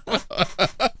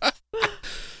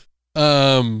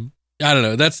 I don't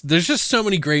know. There's just so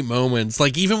many great moments.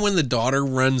 Like even when the daughter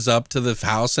runs up to the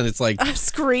house and it's like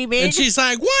screaming, and she's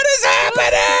like, "What is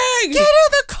happening? Get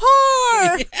in the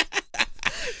car! Get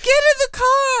in the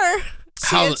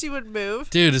car!" She would move.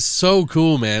 Dude, it's so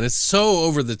cool, man. It's so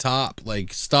over the top,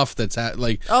 like stuff that's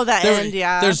like. Oh, that end,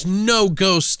 yeah. There's no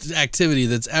ghost activity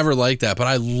that's ever like that, but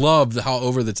I love how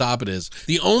over the top it is.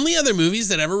 The only other movies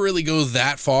that ever really go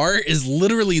that far is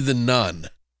literally The Nun.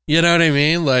 You know what I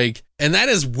mean? Like, and that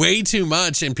is way too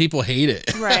much, and people hate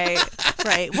it. Right.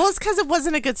 Well, it's because it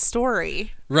wasn't a good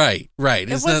story. Right.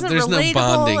 There's no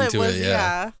bonding to it.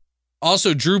 Yeah.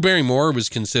 Also, Drew Barrymore was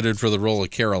considered for the role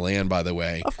of Carol Ann, by the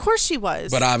way. Of course she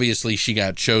was. But obviously, she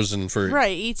got chosen for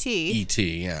E.T.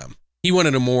 E.T. Yeah. He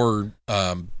wanted a more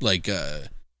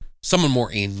someone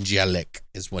more angelic,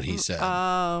 is what he said.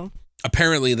 Oh.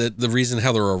 Apparently, the reason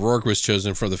Heather O'Rourke was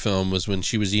chosen for the film was when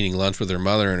she was eating lunch with her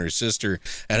mother and her sister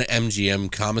at an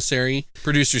MGM commissary.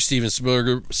 Producer Steven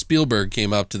Spielberg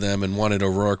came up to them and wanted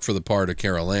O'Rourke for the part of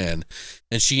Carol Ann.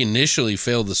 And she initially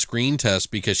failed the screen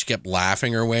test because she kept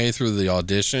laughing her way through the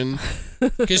audition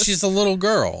because she's a little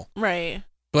girl. Right.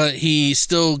 But he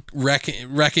still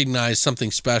recognized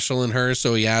something special in her,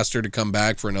 so he asked her to come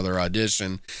back for another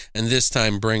audition, and this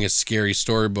time bring a scary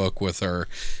storybook with her.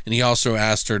 And he also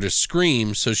asked her to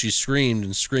scream, so she screamed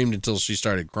and screamed until she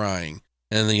started crying.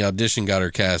 And the audition got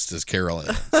her cast as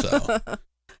Carolyn. So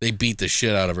they beat the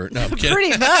shit out of her. No, I'm kidding.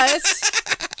 Pretty much.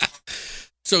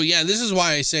 So yeah, this is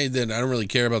why I say that I don't really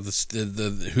care about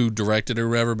the who directed or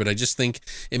whatever, but I just think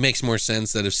it makes more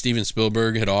sense that if Steven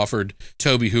Spielberg had offered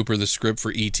Tobe Hooper the script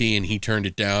for E.T. and he turned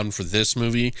it down for this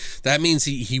movie, that means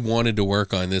he wanted to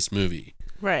work on this movie.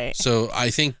 Right. So I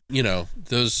think,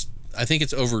 I think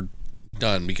it's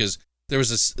overdone because there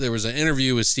was an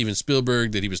interview with Steven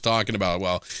Spielberg that he was talking about,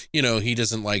 well, he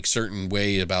doesn't like certain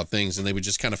way about things, and they would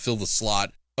just kind of fill the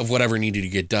slot of whatever needed to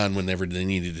get done whenever they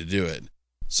needed to do it.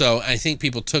 So I think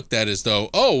people took that as though,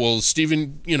 oh, well,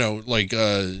 Steven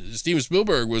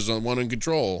Spielberg was the one in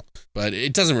control. But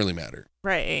it doesn't really matter.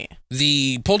 Right.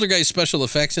 The Poltergeist special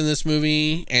effects in this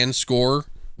movie and score,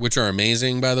 which are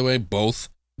amazing, by the way, both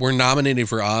were nominated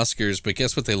for Oscars, but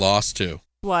guess what they lost to?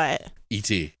 What?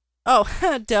 E.T. Oh,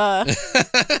 duh.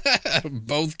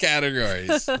 Both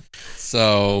categories.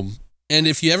 So, and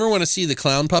if you ever want to see the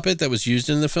clown puppet that was used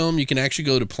in the film, you can actually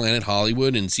go to Planet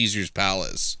Hollywood and Caesar's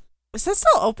Palace. Is that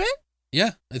still open?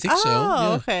 Yeah, I think so. Oh,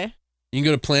 Yeah. Okay. You can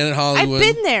go to Planet Hollywood.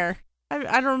 I've been there.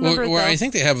 I don't remember. Or I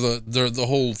think they have the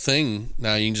whole thing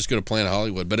now. You can just go to Planet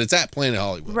Hollywood, but it's at Planet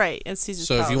Hollywood. Right. It's Caesar's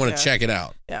So Palace, if you want to check it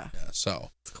out. Yeah. So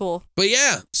it's cool. But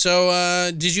yeah, so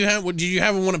did you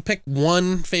want to pick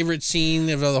one favorite scene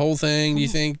of the whole thing? Do you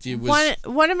think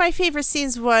one of my favorite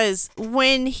scenes was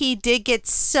when he did get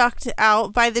sucked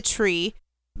out by the tree,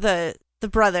 the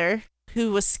brother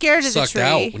who was scared of the tree. Sucked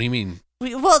out? What do you mean?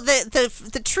 Well,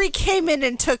 the tree came in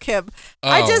and took him. Oh.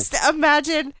 I just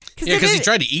imagine because he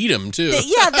tried to eat him too.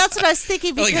 Yeah, that's what I was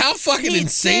thinking. Like, how fucking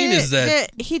insane is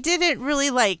that? He didn't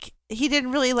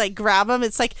really grab him.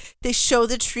 It's like they show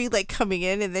the tree like coming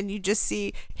in, and then you just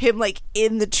see him like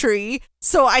in the tree.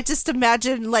 So I just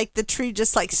imagine like the tree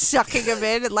just like sucking him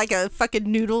in and like a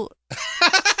fucking noodle.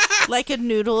 Like a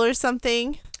noodle or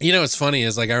something. You know what's funny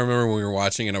is, like, I remember when we were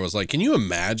watching it, I was like, can you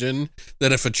imagine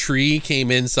that if a tree came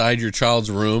inside your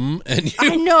child's room and you...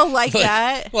 I know, like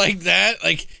that. Like that?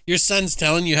 Like, your son's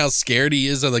telling you how scared he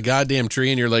is of the goddamn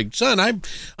tree, and you're like, son,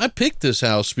 I picked this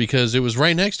house because it was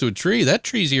right next to a tree. That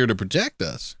tree's here to protect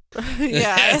us.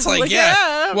 Yeah. It's like,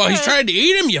 yeah. Well, he tried to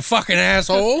eat him, you fucking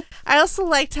asshole. I also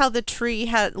liked how the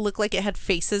tree looked like it had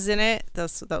faces in it.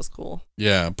 That was cool.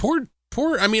 Yeah, poor,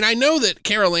 I mean, I know that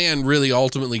Carol Ann really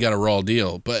ultimately got a raw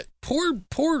deal, but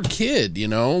poor kid, you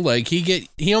know, like he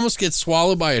almost gets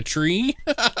swallowed by a tree.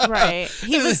 Right.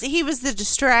 He was the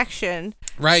distraction.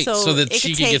 Right. So that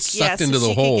she could get sucked into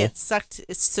the hole.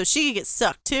 So she could get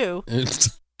sucked too.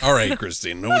 All right,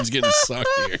 Christine. No one's getting sucked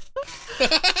here.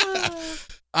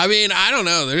 I mean, I don't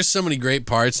know. There's so many great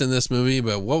parts in this movie,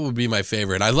 but what would be my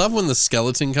favorite? I love when the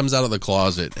skeleton comes out of the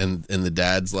closet and the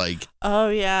dad's like, oh,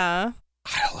 yeah.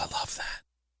 I love that.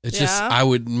 It's just,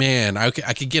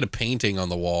 I could get a painting on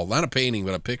the wall. Not a painting,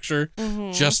 but a picture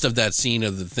just of that scene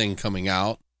of the thing coming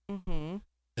out and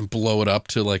blow it up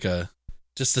to like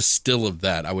just a still of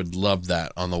that. I would love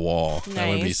that on the wall. Nice. That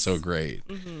would be so great.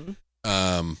 Mm-hmm.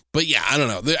 But yeah, I don't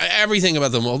know. Everything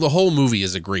about the whole movie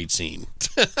is a great scene.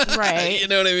 Right. You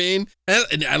know what I mean?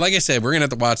 And like I said, we're going to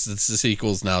have to watch the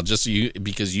sequels now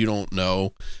because you don't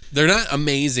know. They're not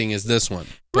amazing as this one.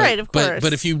 Right, of course.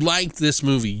 But if you like this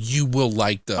movie, you will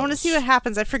like those. I want to see what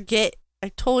happens. I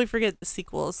totally forget the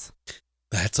sequels.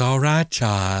 That's all right,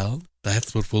 child.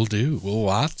 That's what we'll do. We'll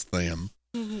watch them.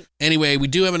 Mm-hmm. Anyway, we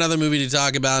do have another movie to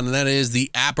talk about, and that is The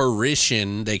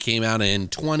Apparition. They came out in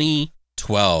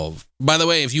 2012. By the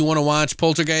way, if you want to watch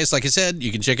Poltergeist, like I said,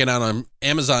 you can check it out on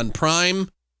Amazon Prime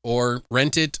or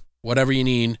rent it, whatever you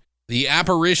need. The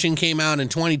Apparition came out in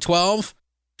 2012.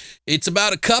 It's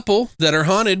about a couple that are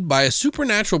haunted by a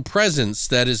supernatural presence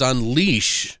that is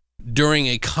unleashed during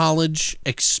a college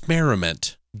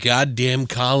experiment. Goddamn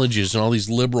colleges and all these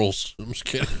liberals. I'm just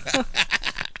kidding.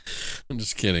 I'm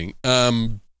just kidding.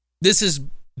 This is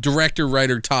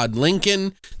director-writer Todd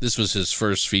Lincoln. This was his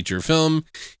first feature film.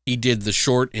 He did the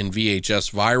short in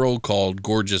VHS viral called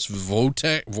Gorgeous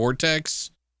Vortex,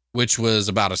 which was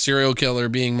about a serial killer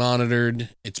being monitored.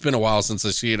 It's been a while since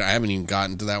I've seen it. I haven't even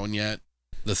gotten to that one yet.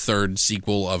 The third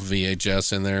sequel of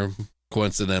VHS in there.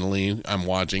 Coincidentally, I'm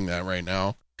watching that right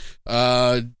now.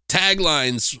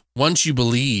 Taglines: once you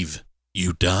believe,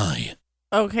 you die.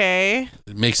 Okay.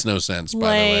 It makes no sense, by the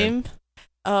way.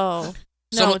 Oh.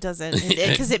 No, it doesn't.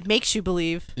 Because it makes you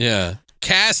believe. Yeah.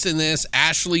 Cast in this,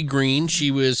 Ashley Greene. She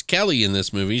was Kelly in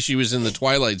this movie. She was in the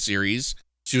Twilight series.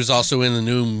 She was also in the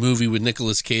new movie with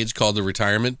Nicolas Cage called The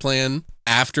Retirement Plan,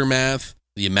 Aftermath,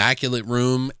 The Immaculate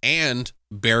Room, and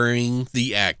Burying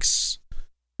the Ex.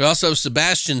 We also have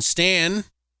Sebastian Stan,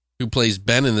 who plays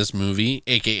Ben in this movie,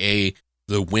 a.k.a.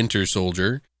 the Winter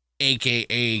Soldier,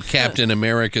 a.k.a. Captain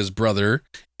America's brother,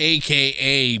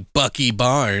 a.k.a. Bucky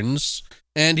Barnes.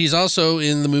 And he's also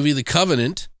in the movie The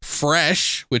Covenant,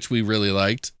 Fresh, which we really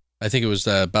liked. I think it was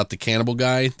about the cannibal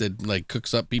guy that like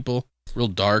cooks up people. Real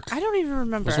dark. I don't even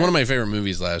remember. It was one of my favorite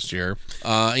movies last year.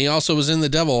 He also was in The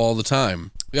Devil All the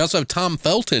Time. We also have Tom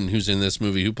Felton, who's in this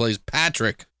movie, who plays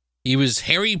Patrick. He was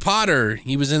Harry Potter.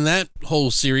 He was in that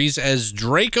whole series as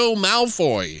Draco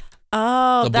Malfoy.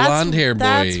 Oh, the blonde hair boy.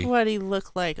 That's what he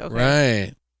looked like. Okay.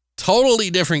 Right. Totally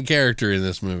different character in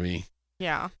this movie.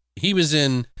 Yeah. He was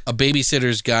in A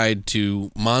Babysitter's Guide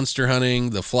to Monster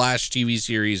Hunting, the Flash TV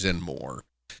series, and more.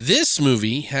 This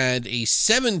movie had a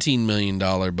 $17 million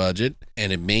budget,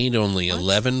 and it made only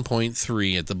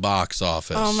 11.3 at the box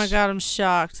office. Oh my God, I'm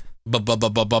shocked.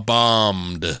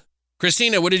 Bombed.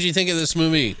 Christina, what did you think of this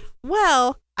movie?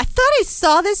 Well, I thought I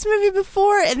saw this movie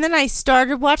before, and then I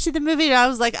started watching the movie, and I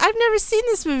was like, I've never seen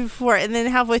this movie before. And then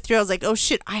halfway through, I was like, oh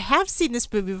shit, I have seen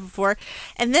this movie before.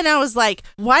 And then I was like,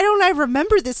 why don't I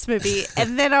remember this movie?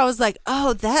 And then I was like,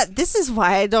 oh, this is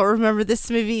why I don't remember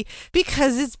this movie,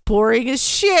 because it's boring as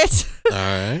shit. All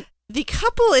right. The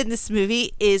couple in this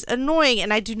movie is annoying,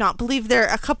 and I do not believe they're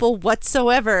a couple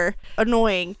whatsoever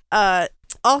annoying.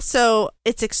 Also,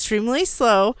 it's extremely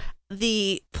slow.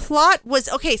 The plot was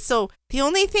okay. So the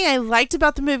only thing I liked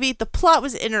about the movie, the plot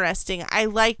was interesting. I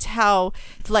liked how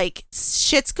like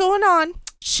shit's going on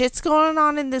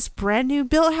in this brand new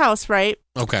built house, right?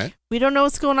 Okay. We don't know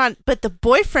what's going on, but the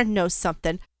boyfriend knows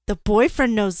something.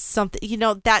 You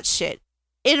know, that shit.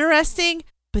 Interesting,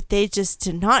 but they just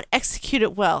did not execute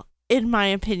it well, in my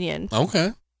opinion.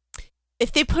 Okay.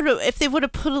 If they would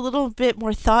have put a little bit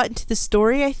more thought into the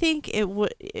story, I think it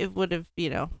would have,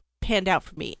 panned out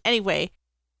for me. Anyway,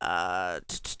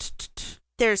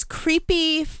 there's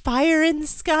creepy fire in the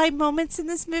sky moments in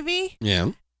this movie.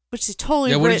 Yeah. Which is totally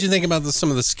Yeah, what did you think about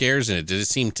some of the scares in it? Did it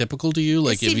seem typical to you?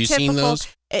 Like, have you seen those?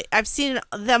 I've seen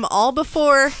them all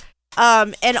before.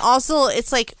 And also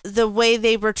it's like the way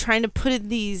they were trying to put in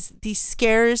these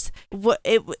scares,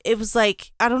 it was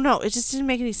like, I don't know, it just didn't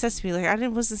make any sense to me. Like, I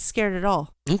wasn't scared at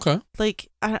all. Okay. Like,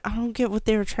 I don't get what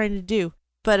they were trying to do.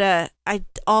 But I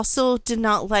also did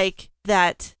not like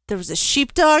that there was a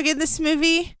sheepdog in this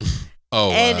movie.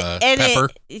 Oh, and Pepper?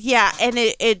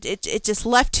 It just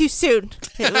left too soon.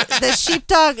 The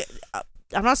sheepdog,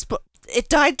 it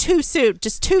died too soon.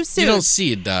 Just too soon. You don't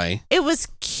see it die. It was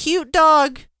cute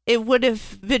dog. It would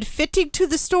have been fitting to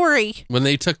the story. When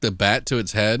they took the bat to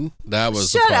its head, that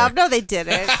was Shut up. No, they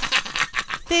didn't.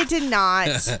 They did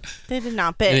not. They did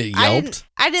not. But it yelped?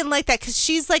 I didn't like that because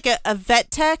she's like a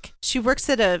vet tech. She works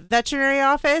at a veterinary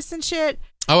office and shit.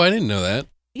 Oh, I didn't know that.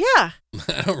 Yeah.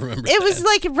 I don't remember It was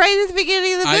like right at the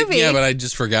beginning of the movie. Yeah, but I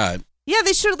just forgot. Yeah,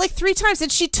 they showed it like 3 times.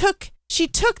 And she took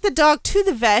the dog to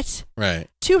the vet. Right.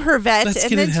 To her vet. Let's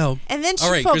get help. And then she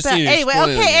all right, felt bad. Christina,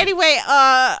 Anyway,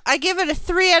 I give it a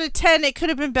 3 out of 10. It could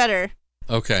have been better.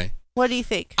 Okay. What do you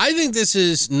think? I think this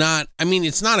is not,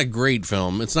 it's not a great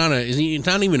film. It's not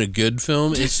even a good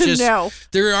film. It's just, no.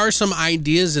 There are some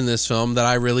ideas in this film that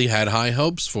I really had high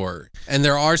hopes for. And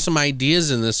there are some ideas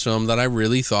in this film that I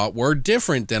really thought were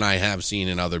different than I have seen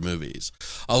in other movies.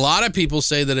 A lot of people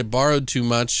say that it borrowed too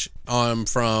much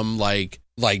from like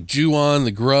Ju-On,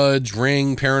 The Grudge,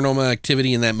 Ring, Paranormal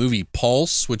Activity, and that movie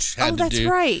Pulse, which had to do... Oh, that's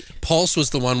right. Pulse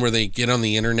was the one where they get on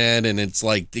the internet and it's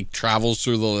like it travels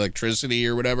through the electricity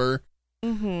or whatever.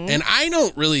 Mm-hmm. And I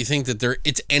don't really think that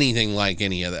it's anything like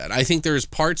any of that. I think there's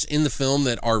parts in the film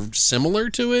that are similar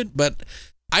to it, but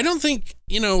I don't think,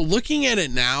 looking at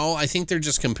it now, I think they're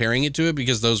just comparing it to it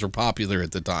because those were popular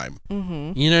at the time.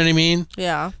 Mm-hmm. You know what I mean?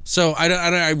 Yeah. So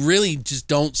I really just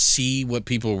don't see what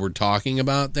people were talking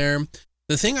about there.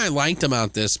 The thing I liked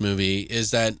about this movie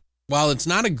is that while it's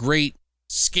not a great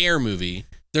scare movie,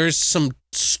 there's some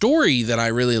story that I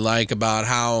really like about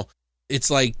how it's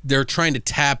like they're trying to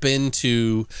tap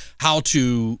into how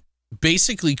to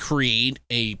basically create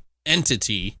a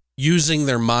entity using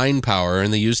their mind power,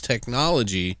 and they use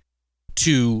technology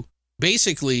to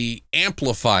basically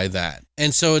amplify that.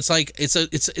 And so it's like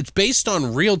it's based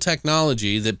on real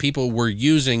technology that people were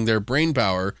using their brain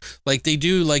power, like they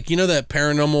do, like that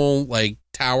paranormal like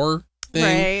tower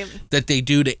thing that they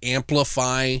do to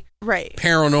amplify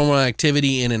paranormal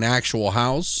activity in an actual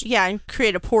house. Yeah, and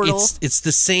create a portal. It's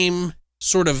the same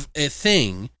sort of a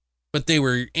thing, but they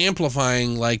were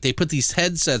amplifying, like they put these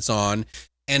headsets on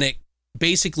and it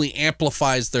basically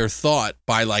amplifies their thought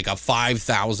by like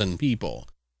 5,000 people.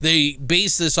 They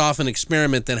base this off an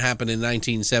experiment that happened in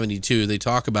 1972. They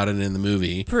talk about it in the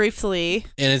movie. Briefly.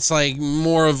 And it's like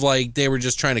more of like they were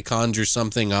just trying to conjure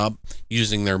something up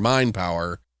using their mind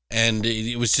power. And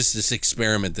it was just this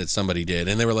experiment that somebody did.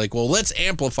 And they were like, well, let's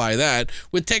amplify that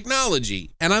with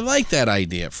technology. And I like that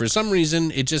idea. For some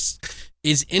reason, it just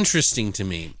is interesting to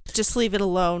me. Just leave it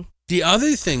alone. The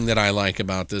other thing that I like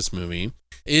about this movie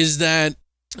is that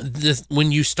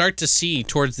when you start to see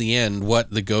towards the end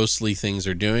what the ghostly things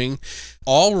are doing,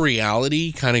 all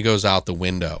reality kind of goes out the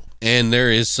window. And there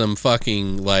is some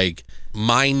fucking like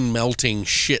mind-melting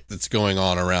shit that's going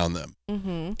on around them.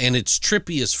 Mm-hmm. And it's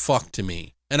trippy as fuck to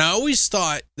me. And I always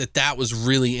thought that was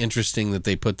really interesting that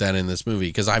they put that in this movie,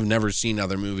 because I've never seen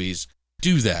other movies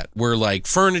do that, where like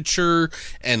furniture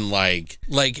and like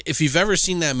if you've ever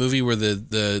seen that movie where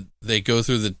they go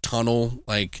through the tunnel,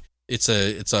 like it's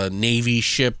a Navy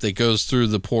ship that goes through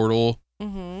the portal,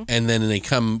 and then they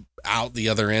come out the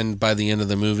other end by the end of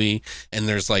the movie, and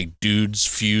there's like dudes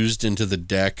fused into the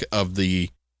deck of the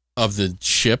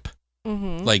ship,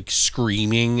 like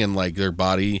screaming, and like their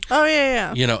body. Oh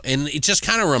yeah. You know, and it just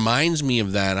kind of reminds me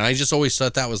of that. And I just always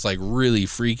thought that was like really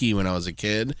freaky when I was a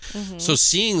kid. So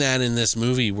seeing that in this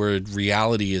movie where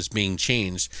reality is being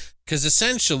changed, because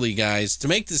essentially, guys, to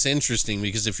make this interesting,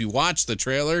 because if you watch the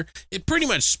trailer, it pretty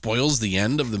much spoils the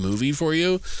end of the movie for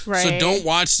you. Right. So don't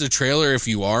watch the trailer if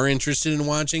you are interested in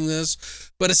watching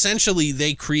this. But essentially,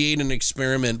 they create an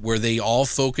experiment where they all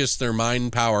focus their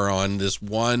mind power on this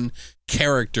one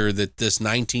character that this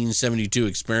 1972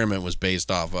 experiment was based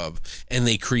off of. And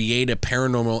they create a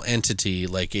paranormal entity,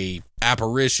 like a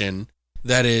apparition,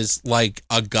 that is like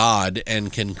a god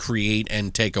and can create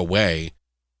and take away.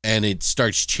 And it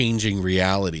starts changing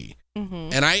reality.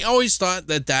 And I always thought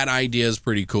that idea is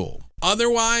pretty cool.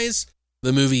 Otherwise,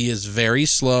 the movie is very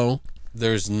slow.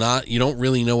 You don't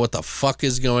really know what the fuck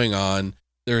is going on.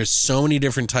 There is so many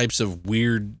different types of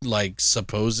weird, like,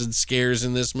 supposed scares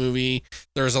in this movie.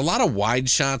 There's a lot of wide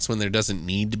shots when there doesn't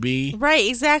need to be. Right,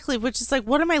 exactly, which is like,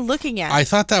 what am I looking at? I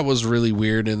thought that was really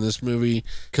weird in this movie,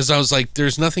 because I was like,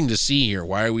 there's nothing to see here.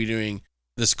 Why are we doing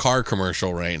this car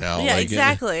commercial right now? Yeah, like,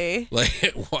 exactly.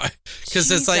 Like, why?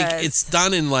 Because it's like, it's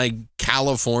done in like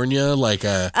California, like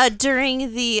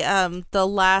during the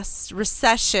last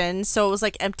recession, so it was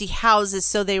like empty houses,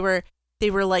 so they were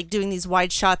like doing these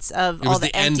wide shots of all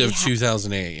the end of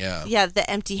 2008. Yeah, the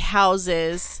empty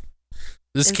houses.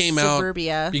 This came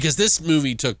suburbia. Out because this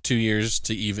movie took 2 years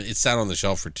to even. It sat on the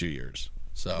shelf for 2 years.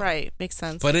 So right, makes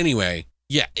sense. But anyway,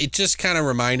 yeah, it just kind of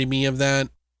reminded me of that.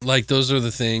 Like, those are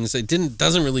the things. It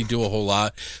doesn't really do a whole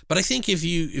lot, but I think if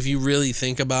you really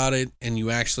think about it and you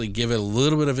actually give it a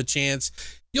little bit of a chance,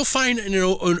 you'll find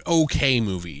an okay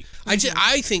movie.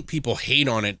 I think people hate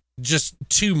on it just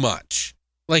too much,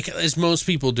 like as most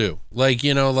people do. Like,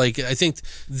 you know, like I think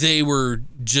they were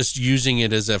just using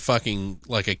it as a fucking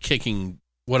like a kicking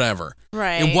whatever.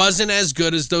 Right. It wasn't as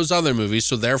good as those other movies,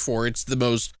 so therefore it's the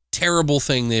most terrible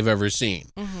thing they've ever seen.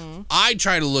 I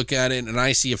try to look at it and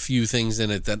I see a few things in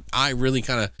it that I really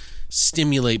kind of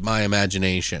stimulate my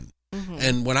imagination.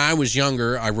 And when I was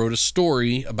younger, I wrote a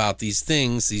story about these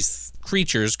things, these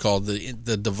creatures called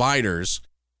the dividers.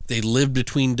 They lived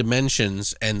between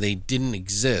dimensions and they didn't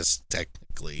exist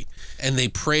technically, and they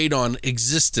preyed on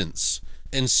existence.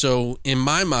 And so in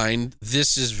my mind,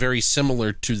 this is very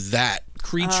similar to that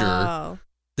creature.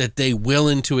 That they will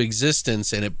into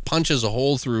existence, and it punches a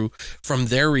hole through from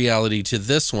their reality to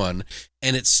this one,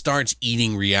 and it starts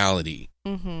eating reality.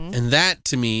 And that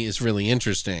to me is really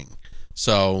interesting.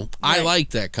 So I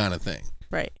like that kind of thing.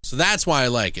 Right. So that's why I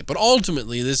like it. But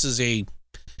ultimately, this is a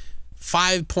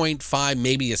 5.5,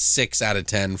 maybe a 6 out of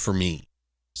 10 for me.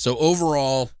 So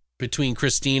overall, between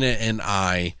Christina and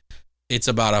I, it's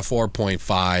about a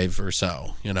 4.5 or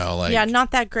so, you know, like. Yeah,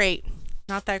 not that great.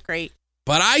 Not that great.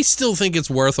 But I still think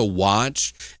it's worth a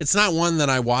watch. It's not one that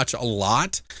I watch a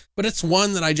lot, but it's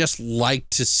one that I just like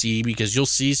to see, because you'll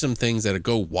see some things that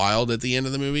go wild at the end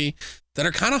of the movie that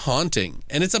are kind of haunting.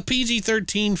 And it's a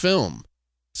PG-13 film.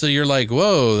 So you're like,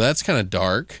 whoa, that's kind of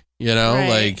dark, you know,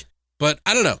 like, but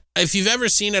I don't know. If you've ever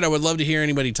seen it, I would love to hear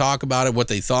anybody talk about it, what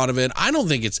they thought of it. I don't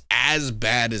think it's as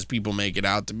bad as people make it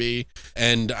out to be.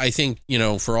 And I think, you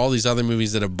know, for all these other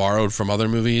movies that have borrowed from other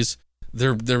movies,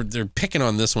 they're picking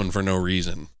on this one for no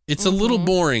reason. It's a little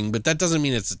boring, but that doesn't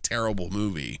mean it's a terrible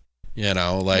movie, you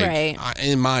know, like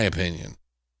in my opinion.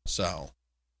 So,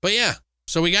 but yeah,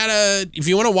 so we gotta, if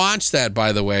you want to watch that,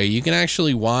 by the way, you can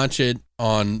actually watch it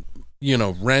on, you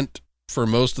know, rent for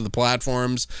most of the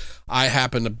platforms. I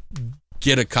happen to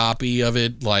get a copy of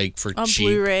it like for on cheap.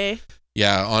 Blu-ray.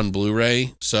 Yeah, on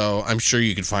Blu-ray. So I'm sure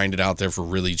you could find it out there for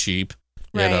really cheap,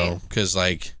 you know, because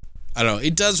like, I don't know.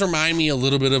 It does remind me a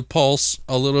little bit of Pulse,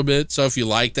 a little bit. So if you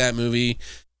like that movie,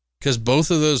 because both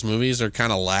of those movies are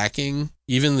kind of lacking.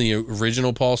 Even the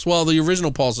original Pulse. Well, the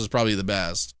original Pulse is probably the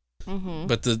best.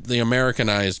 But the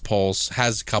Americanized Pulse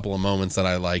has a couple of moments that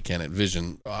I like in it.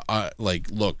 Vision,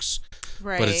 like looks.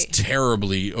 Right. But it's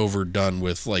terribly overdone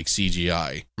with like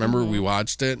CGI. Remember we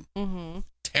watched it?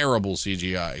 Terrible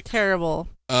CGI. Terrible.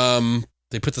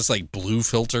 They put this like blue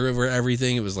filter over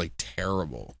everything. It was like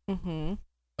terrible.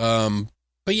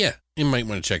 But yeah, you might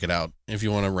want to check it out if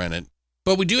you want to rent it.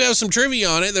 But we do have some trivia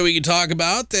on it that we can talk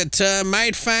about that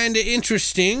might find it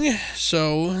interesting.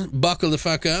 So buckle the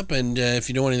fuck up, and if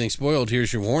you don't want anything spoiled,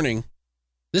 here's your warning.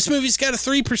 This movie's got a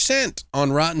 3%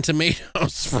 on Rotten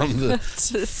Tomatoes from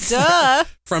Duh.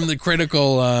 from the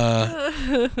critical,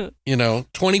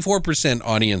 24%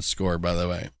 audience score, by the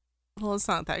way. Well, it's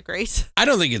not that great. I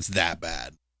don't think it's that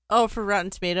bad. Oh, for Rotten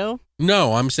Tomato?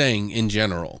 No, I'm saying in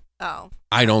general. Oh.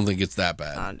 I don't think it's that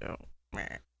bad. I don't.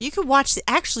 You could watch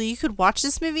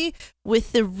this movie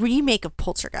with the remake of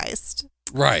Poltergeist.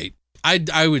 Right.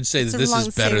 I would say that this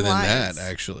is better than lines. that,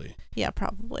 actually. Yeah,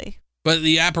 probably. But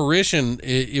the Apparition,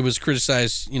 it was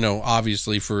criticized,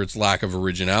 obviously for its lack of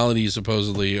originality,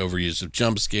 supposedly, overuse of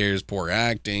jump scares, poor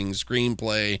acting,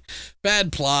 screenplay,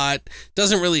 bad plot.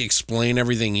 Doesn't really explain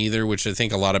everything either, which I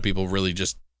think a lot of people really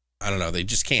just, I don't know, they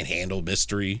just can't handle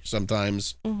mystery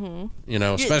sometimes. Mm-hmm.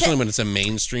 Especially when it's a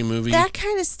mainstream movie. That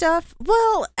kind of stuff.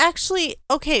 Well, actually,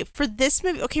 okay, for this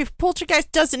movie,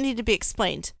 Poltergeist doesn't need to be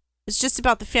explained. It's just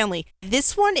about the family.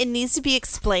 This one, it needs to be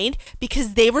explained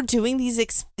because they were doing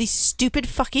these stupid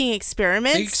fucking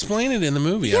experiments. They explain it in the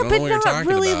movie. Yeah, I don't know what you're talking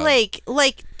really about.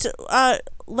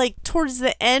 like towards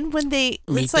the end when they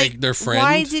meet their friend.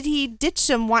 Why did he ditch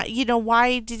them?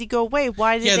 Why did he go away?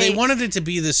 Why did they wanted it to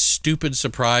be this stupid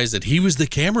surprise that he was the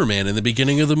cameraman in the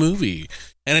beginning of the movie,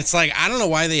 and it's like I don't know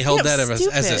why they held that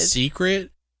as a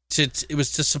secret. It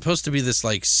was just supposed to be this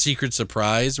like secret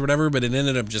surprise or whatever, but it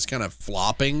ended up just kind of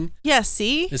flopping. Yeah,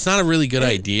 see? It's not a really good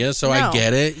idea, so I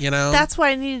get it, That's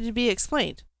why it needed to be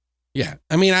explained. Yeah.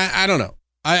 I mean, I don't know.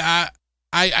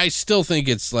 I still think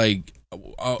it's like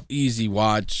easy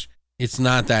watch. It's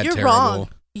not that You're terrible. Wrong.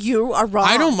 You are wrong.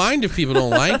 I don't mind if people don't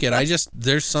like it.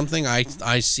 There's something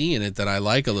I see in it that I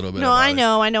like a little bit. No, I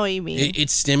know what you mean. It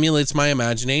stimulates my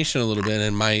imagination a little bit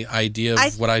and my idea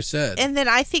of what I said. And then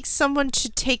I think someone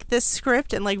should take this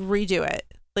script and like redo it.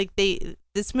 Like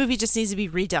this movie just needs to be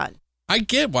redone. I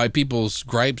get why people's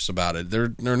gripes about it.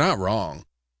 They're not wrong.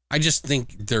 I just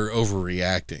think they're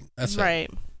overreacting. That's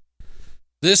right.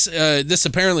 This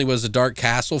apparently was a Dark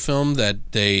Castle film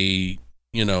that they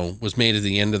was made at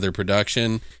the end of their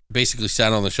production. Basically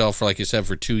sat on the shelf for, like you said,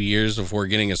 for 2 years before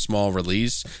getting a small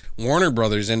release. Warner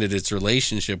Brothers ended its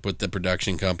relationship with the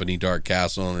production company Dark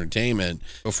Castle Entertainment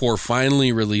before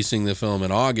finally releasing the film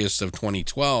in August of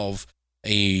 2012,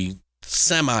 a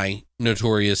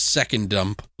semi-notorious second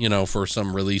dump, for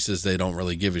some releases they don't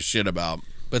really give a shit about.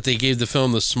 But they gave the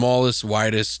film the smallest,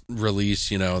 widest release,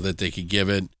 that they could give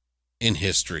it in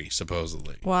history,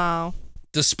 supposedly. Wow.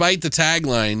 Despite the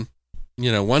tagline,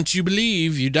 once you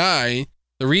believe, you die.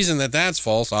 The reason that's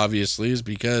false, obviously, is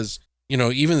because,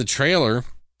 even the trailer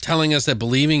telling us that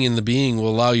believing in the being will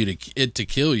allow it to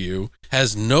kill you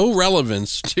has no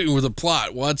relevance to the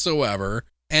plot whatsoever.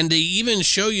 And they even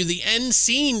show you the end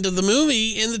scene to the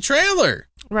movie in the trailer.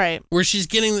 Right. Where she's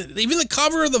getting, even the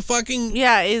cover of the fucking...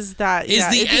 Yeah, is the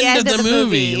end of the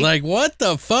movie. Like, what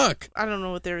the fuck? I don't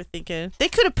know what they were thinking. They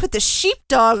could have put the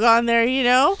sheepdog on there,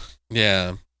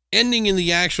 Yeah. Ending in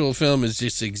the actual film is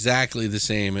just exactly the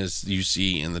same as you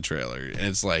see in the trailer. And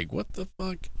it's like, what the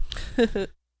fuck?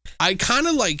 I kind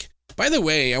of like, by the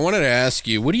way, I wanted to ask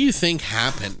you, what do you think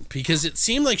happened? Because it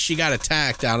seemed like she got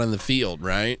attacked out in the field,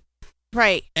 right?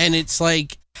 Right. And it's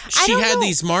like, she had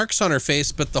these marks on her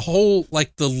face, but the whole,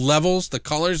 like the levels, the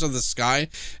colors of the sky,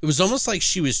 it was almost like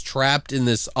she was trapped in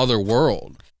this other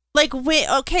world. Like,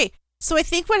 okay. So I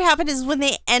think what happened is when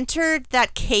they entered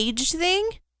that cage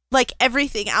thing, like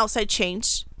everything outside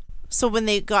changed. So when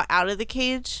they got out of the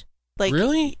cage, like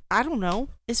really, I don't know.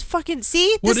 It's fucking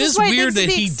see. Well, it is weird that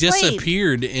he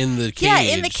disappeared in the cage. Yeah,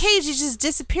 in the cage, he just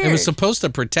disappeared. It was supposed to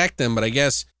protect them, but I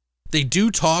guess they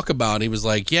do talk about. He was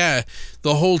like, yeah,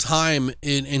 the whole time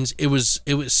it was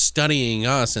studying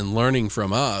us and learning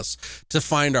from us to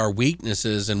find our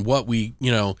weaknesses and what we,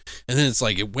 and then it's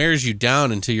like it wears you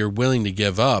down until you're willing to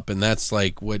give up, and that's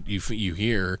like what you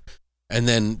hear, and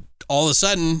then all of a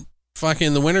sudden,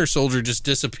 fucking the Winter Soldier just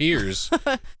disappears.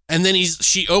 And then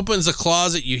she opens a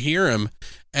closet, you hear him,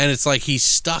 and it's like he's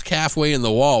stuck halfway in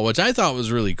the wall, which I thought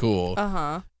was really cool.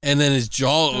 Uh-huh. And then his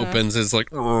jaw opens, it's like...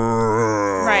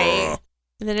 Right.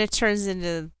 And then it turns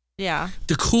into... Yeah.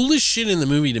 The coolest shit in the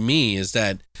movie to me is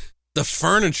that the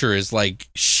furniture is like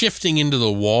shifting into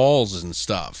the walls and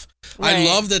stuff. Right. I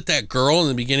love that girl in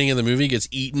the beginning of the movie gets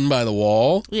eaten by the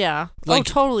wall. Yeah. Like,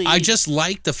 totally. I just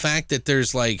like the fact that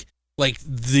there's like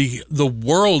the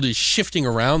world is shifting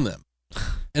around them,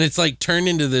 and it's like turned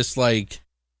into this like.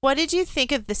 What did you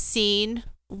think of the scene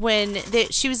when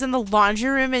she was in the laundry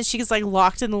room and she was like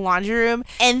locked in the laundry room,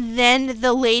 and then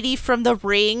the lady from the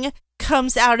Ring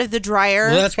comes out of the dryer?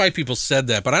 Well, that's why people said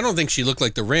that, but I don't think she looked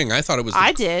like the Ring. I thought it was.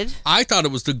 I did. I thought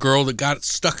it was the girl that got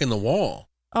stuck in the wall.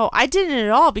 Oh, I didn't at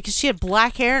all because she had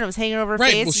black hair and it was hanging over her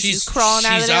face. Well, she's crawling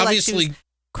out of there. Obviously,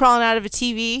 crawling out of a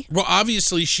TV. Well,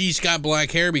 obviously she's got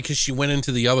black hair because she went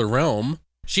into the other realm.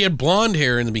 She had blonde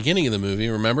hair in the beginning of the movie,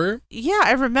 remember? Yeah,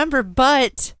 I remember,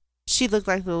 but she looked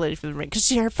like the lady from the ring because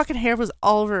her fucking hair was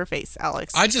all over her face,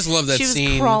 Alex. I just love that scene.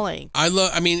 She was crawling.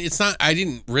 I mean, it's not, I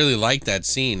didn't really like that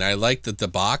scene. I liked that the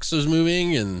box was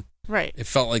moving and right. It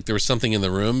felt like there was something in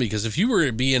the room, because if you were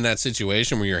to be in that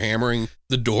situation where you're hammering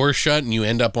the door shut and you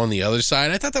end up on the other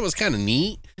side, I thought that was kind of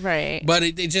neat. Right. But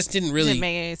it just didn't really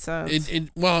make any sense.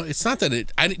 Well, it's not that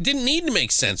it didn't need to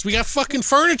make sense. We got fucking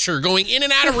furniture going in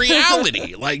and out of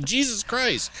reality. Like, Jesus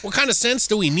Christ. What kind of sense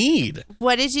do we need?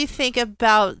 What did you think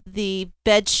about the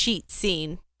bed sheet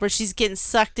scene where she's getting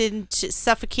sucked into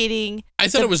suffocating? I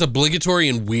thought it was obligatory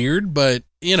and weird, but,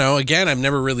 you know, again, I've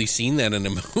never really seen that in a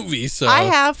movie. So I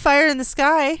have. Fire in the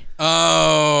Sky.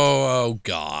 Oh,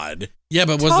 God. Yeah,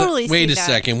 but wait a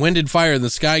second. When did Fire in the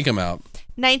Sky come out?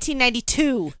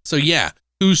 1992. So, yeah.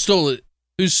 Who stole it?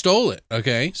 Who stole it?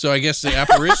 Okay. So I guess the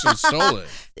Apparition stole it.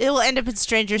 It will end up in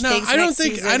Stranger Things. I don't next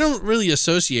think, season. I don't really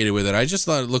associate it with it. I just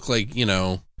thought it looked like, you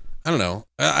know, I don't know.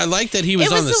 I like that he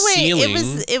was on the ceiling.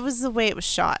 It was the way it was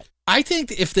shot. I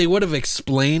think if they would have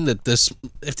explained that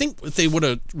if they would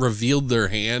have revealed their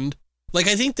hand, like,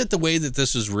 I think that the way that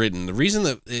this is written, the reason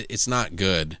that it's not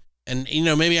good, and, you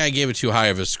know, maybe I gave it too high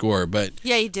of a score, but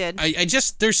yeah, you did. I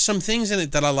just, there's some things in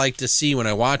it that I like to see when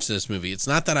I watch this movie. It's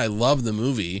not that I love the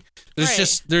movie.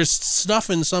 There's stuff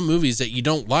in some movies that you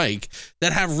don't like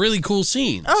that have really cool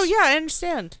scenes. Oh yeah, I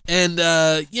understand.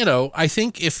 And, you know, I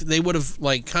think if they would have,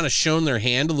 like, kind of shown their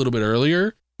hand a little bit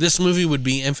earlier, this movie would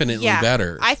be infinitely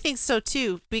better. I think so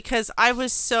too, because I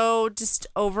was so just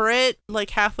over it, like,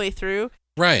 halfway through.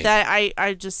 Right. That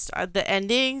I just, the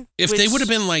ending. If they would have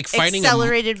been, like, fighting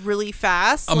accelerated really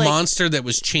fast. A monster that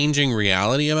was changing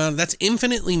reality about it, that's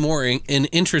infinitely more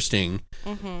interesting.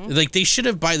 Mm-hmm. Like, they should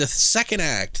have, by the second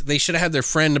act, they should have had their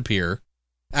friend appear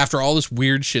after all this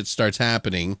weird shit starts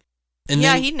happening. And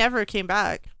then, he never came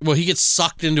back. Well, he gets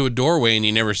sucked into a doorway and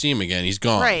you never see him again. He's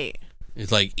gone. Right.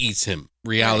 It, like, eats him.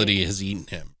 Reality has eaten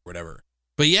him, whatever.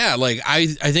 But yeah, like, I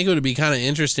think it would be kind of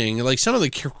interesting. Like, some of the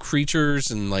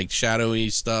creatures and, like, shadowy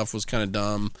stuff was kind of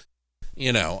dumb.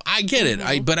 You know, I get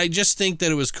it. But I just think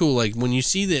that it was cool. Like, when you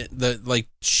see that, like,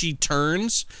 she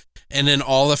turns and then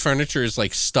all the furniture is,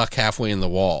 like, stuck halfway in the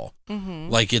wall. Mm-hmm.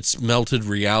 Like, it's melted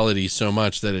reality so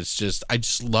much that it's just, I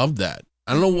just love that.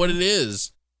 I don't know what it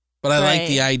is, but I like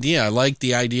the idea. I like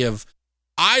the idea of,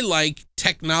 I like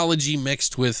technology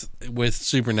mixed with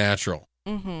supernatural.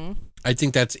 Mm-hmm. I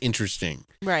think that's interesting.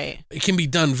 Right. It can be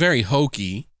done very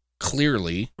hokey,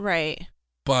 clearly. Right.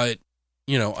 But,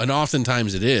 you know, and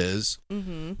oftentimes it is.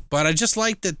 Mm-hmm. But I just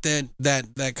like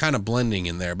that kind of blending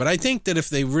in there. But I think that if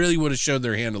they really would have showed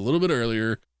their hand a little bit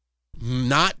earlier,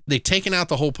 they've taken out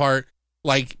the whole part,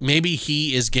 like, maybe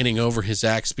he is getting over his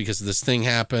ex because this thing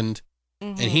happened,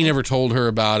 and he never told her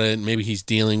about it, and maybe he's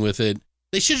dealing with it.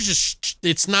 They should have just,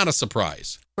 it's not a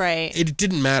surprise. Right. It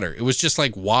didn't matter. It was just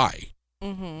like, why?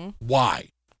 Mm-hmm. Why?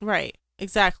 Right.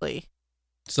 Exactly.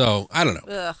 So, I don't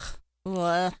know. Ugh.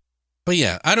 Ugh. But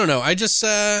yeah, I don't know. I just,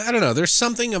 I don't know. There's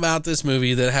something about this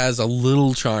movie that has a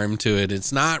little charm to it.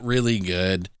 It's not really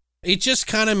good. It just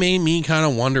kind of made me kind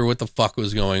of wonder what the fuck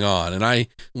was going on. And I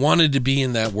wanted to be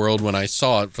in that world when I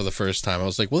saw it for the first time. I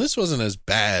was like, well, this wasn't as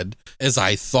bad as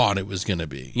I thought it was going to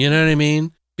be. You know what I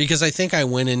mean? Because I think I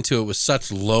went into it with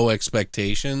such low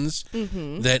expectations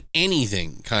that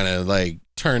anything kind of, like,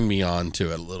 turned me on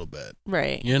to it a little bit.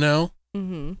 Right. You know?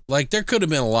 Mm-hmm. Like, there could have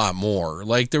been a lot more.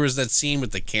 Like, there was that scene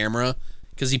with the camera,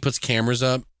 because he puts cameras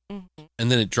up,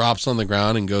 and then it drops on the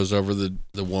ground and goes over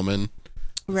the woman.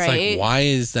 Right. It's like, why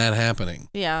is that happening?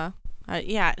 Yeah.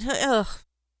 Yeah. Ugh.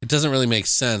 It doesn't really make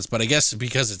sense, but I guess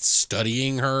because it's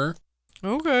studying her.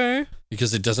 Okay.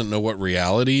 Because it doesn't know what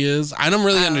reality is. I don't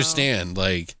really understand.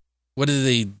 Like, what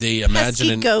do they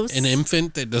imagine an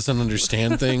infant that doesn't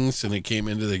understand things and it came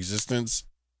into existence?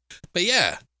 But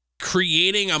yeah,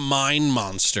 creating a mind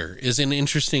monster is an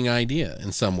interesting idea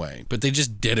in some way, but they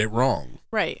just did it wrong.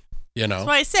 Right. You know? That's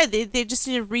why I said they just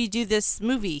need to redo this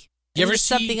movie. You ever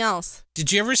see something else?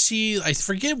 Did you ever see, I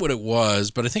forget what it was,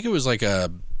 but I think it was like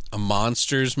a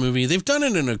monsters movie. They've done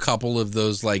it in a couple of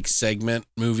those, like, segment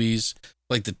movies,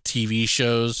 like the TV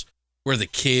shows, where the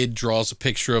kid draws a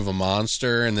picture of a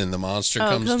monster and then the monster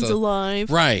comes alive.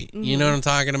 Right. Mm-hmm. You know what I'm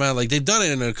talking about? Like, they've done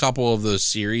it in a couple of those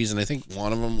series, and I think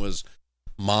one of them was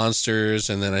Monsters,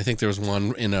 and then I think there was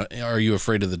one in Are You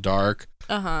Afraid of the Dark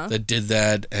that did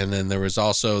that, and then there was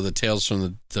also the Tales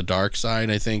from the Dark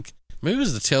Side, I think. Maybe it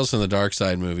was the Tales from the Dark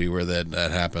Side movie where that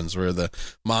happens, where the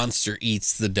monster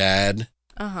eats the dad.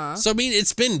 So, I mean,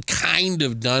 it's been kind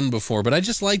of done before, but I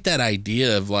just like that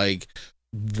idea of, like,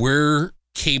 we're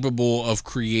capable of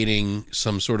creating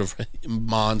some sort of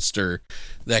monster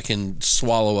that can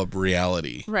swallow up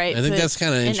reality. Right. I think that's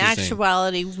kind of interesting. In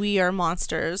actuality, we are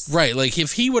monsters. Right. Like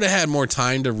if he would have had more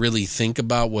time to really think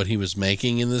about what he was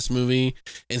making in this movie,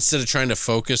 instead of trying to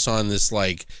focus on this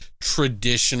like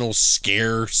traditional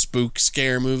spook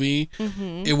scare movie,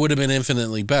 it would have been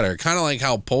infinitely better. Kind of like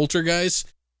how Poltergeist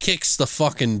kicks the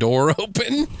fucking door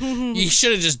open. You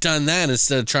should have just done that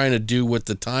instead of trying to do what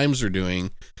the times are doing,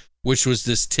 which was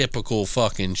this typical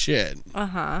fucking shit.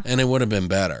 And it would have been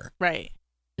better. Right.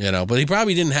 You know, but he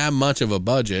probably didn't have much of a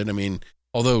budget. I mean,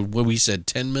 although when we said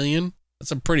 10 million,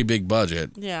 that's a pretty big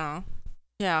budget. Yeah.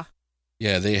 Yeah.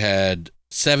 Yeah, they had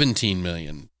 17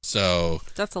 million. So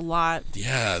that's a lot.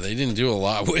 Yeah, they didn't do a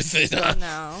lot with it.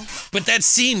 No. But that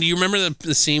scene, do you remember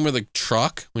the scene where the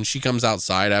truck, when she comes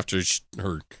outside after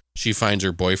she finds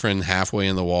her boyfriend halfway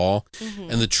in the wall,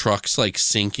 and the truck's like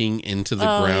sinking into the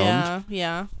ground?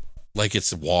 Yeah. Like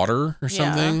it's water or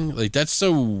something? Like that's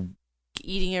so...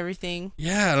 Eating everything.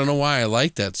 Yeah, I don't know why I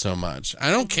like that so much.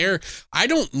 I don't care. I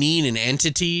don't need an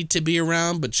entity to be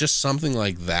around, but just something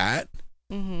like that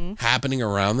happening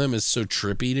around them is so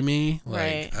trippy to me.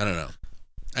 Like, I don't know.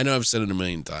 I know I've said it a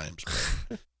million times.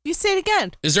 You say it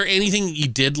again. Is there anything you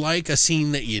did like, a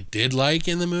scene that you did like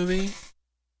in the movie?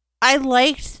 I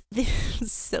liked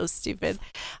so stupid.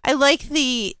 I liked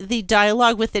the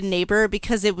dialogue with the neighbor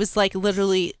because it was like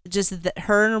literally just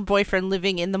her and her boyfriend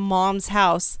living in the mom's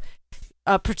house,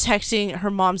 protecting her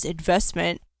mom's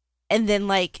investment, and then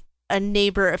like a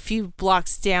neighbor a few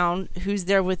blocks down who's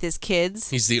there with his kids.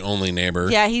 He's the only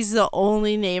neighbor. Yeah, he's the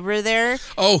only neighbor there.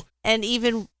 Oh. And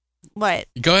even what?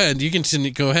 Go ahead. You can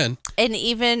go ahead. And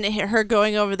even her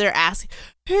going over there asking,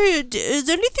 hey, is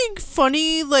there anything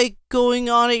funny like going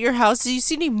on at your house? Do you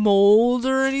see any mold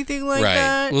or anything like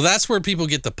that? Well, that's where people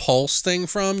get the Pulse thing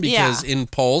from, because in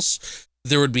Pulse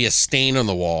there would be a stain on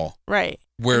the wall. Right.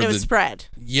 Where and it was spread.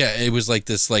 Yeah, it was like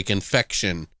this like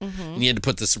infection. And you had to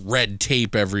put this red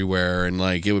tape everywhere, and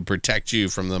like it would protect you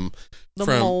from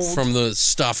mold. From the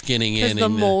stuff getting in. The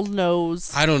mold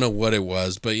knows. I don't know what it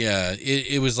was, but yeah,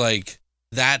 it was like,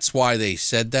 that's why they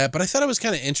said that. But I thought it was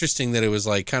kind of interesting that it was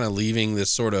like kind of leaving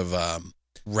this sort of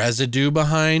residue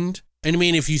behind. And I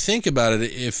mean, if you think about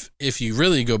it, if you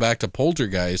really go back to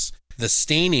Poltergeist, the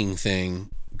staining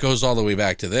thing goes all the way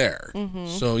back to there.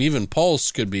 So even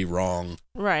Pulse could be wrong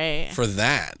for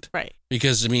that. Right.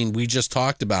 Because, I mean, we just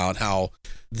talked about how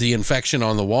the infection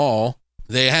on the wall,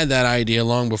 they had that idea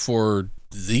long before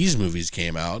these movies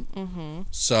came out.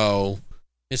 So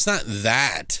it's not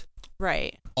that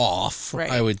off,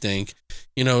 I would think.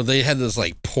 You know, they had this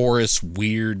like porous,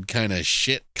 weird kind of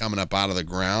shit coming up out of the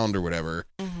ground or whatever.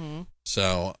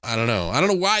 So I don't know. I don't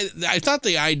know why. I thought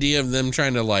the idea of them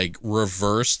trying to like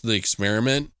reverse the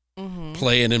experiment,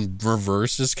 play it in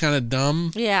reverse, is kind of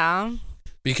dumb. Yeah.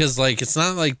 Because like, it's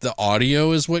not like the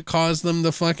audio is what caused them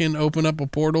to fucking open up a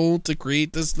portal to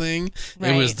create this thing.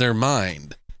 It was their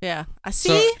mind. Yeah. I see.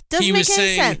 So doesn't make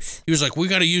any sense. He was like, we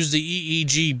got to use the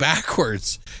EEG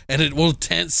backwards and it will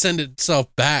send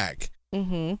itself back.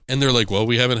 And they're like, well,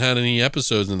 we haven't had any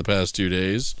episodes in the past 2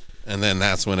 days. And then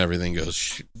that's when everything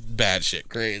goes batshit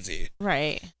crazy.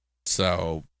 Right.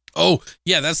 So, oh,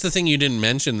 yeah, that's the thing you didn't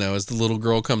mention, though, is the little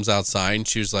girl comes outside and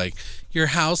she was like, your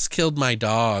house killed my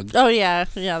dog. Oh, yeah.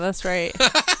 Yeah, that's right.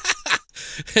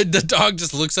 And the dog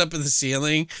just looks up at the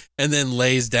ceiling and then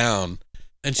lays down.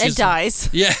 And she dies.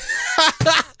 Yeah.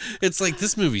 It's like,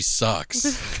 this movie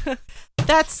sucks.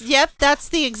 That's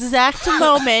the exact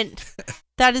moment.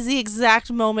 That is the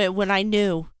exact moment when I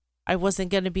knew I wasn't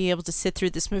going to be able to sit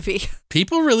through this movie.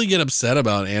 People really get upset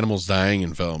about animals dying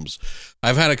in films.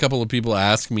 I've had a couple of people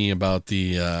ask me about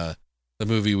the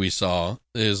movie we saw.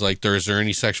 Is like, is there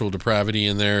any sexual depravity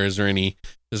in there? Is there any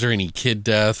kid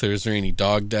death, or is there any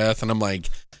dog death? And I'm like,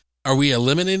 are we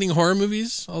eliminating horror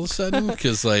movies all of a sudden?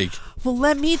 Because like, well,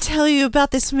 let me tell you about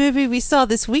this movie we saw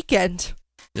this weekend.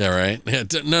 Yeah, right. Yeah,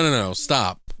 no,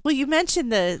 stop. Well, you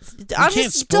mentioned I'm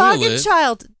just dog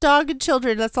and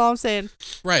children. That's all I'm saying.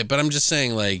 Right, but I'm just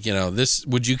saying, like, you know, this.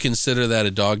 Would you consider that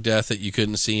a dog death that you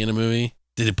couldn't see in a movie?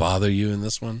 Did it bother you in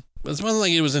this one? It wasn't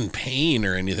like it was in pain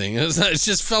or anything. It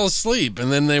just fell asleep,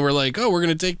 and then they were like, "Oh, we're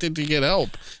gonna take it to get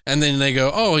help," and then they go,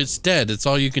 "Oh, it's dead. It's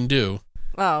all you can do."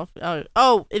 Oh!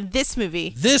 In this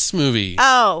movie.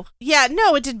 Oh, yeah.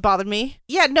 No, it didn't bother me.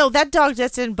 Yeah, no, that dog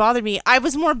just didn't bother me. I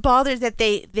was more bothered that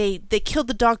they killed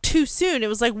the dog too soon. It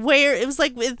was like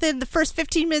within the first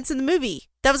 15 minutes in the movie.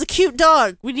 That was a cute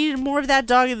dog. We needed more of that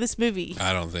dog in this movie.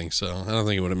 I don't think so. I don't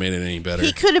think it would have made it any better.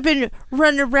 He could have been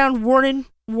running around warning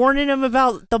him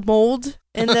about the mold.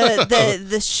 And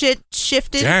the shit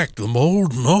shifted. Jack, the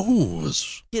mold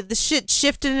knows. Yeah, the shit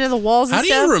shifted into the walls and How do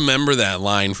stuff. you remember that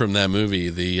line from that movie,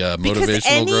 the motivational because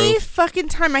any growth? fucking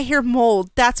time I hear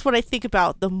mold, that's what I think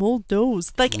about. The mold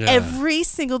knows. Like every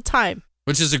single time.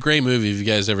 Which is a great movie if you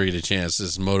guys ever get a chance.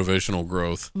 This motivational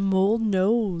growth. Mold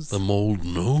knows. The mold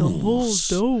knows.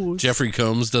 The mold knows. Jeffrey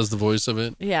Combs does the voice of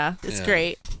it. Yeah, it's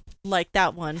great. Like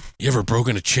that one. You ever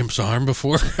broken a chimp's arm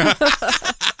before?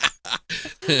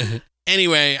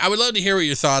 Anyway, I would love to hear what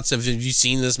your thoughts have. Have you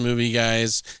seen this movie,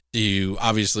 guys? Do you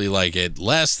obviously like it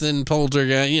less than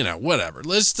Poltergeist? You know, whatever.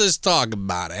 Let's just talk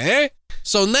about it, eh?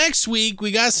 So next week,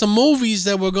 we got some movies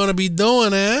that we're going to be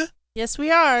doing, eh? Yes,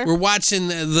 we are. We're watching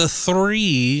the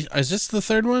three. Is this the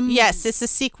third one? Yes, it's the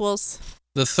sequels.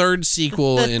 The third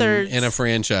sequel in a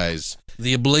franchise.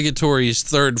 The obligatory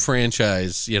third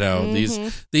franchise. You know,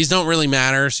 these don't really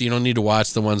matter, so you don't need to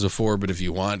watch the ones before, but if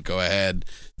you want, go ahead.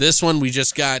 This one, we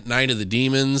just got Night of the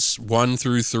Demons 1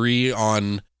 through 3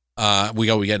 on we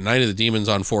got Night of the Demons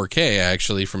on 4K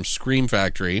actually from Scream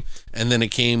Factory, and then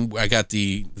I got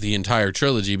the entire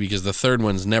trilogy because the third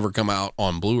one's never come out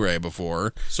on Blu-ray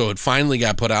before, so it finally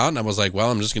got put out, and I was like,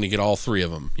 well, I'm just gonna get all three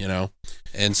of them, you know,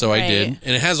 and so I did,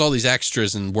 and it has all these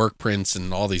extras and work prints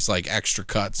and all these like extra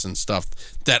cuts and stuff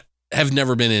that have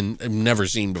never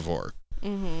seen before.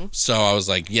 So I was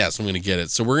like, yes, I'm gonna get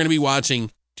it. So we're gonna be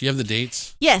watching. Do you have the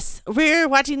dates? Yes. We're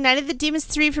watching Night of the Demons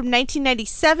 3 from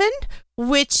 1997,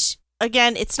 which,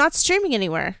 again, it's not streaming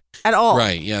anywhere at all.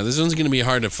 Right, yeah. This one's going to be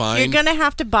hard to find. You're going to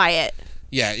have to buy it.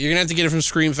 Yeah, you're going to have to get it from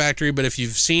Scream Factory, but if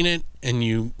you've seen it and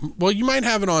you might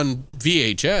have it on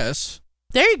VHS.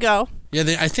 There you go. Yeah,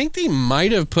 I think they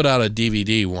might have put out a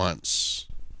DVD once.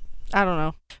 I don't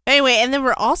know. Anyway, and then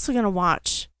we're also going to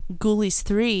watch Ghoulies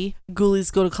 3,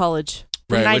 Ghoulies Go to College,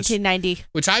 from 1990.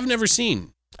 Which I've never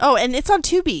seen. Oh, and it's on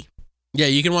Tubi. Yeah,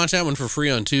 you can watch that one for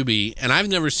free on Tubi, and I've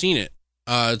never seen it.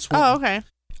 Okay.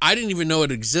 I didn't even know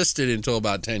it existed until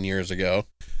about 10 years ago,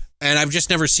 and I've just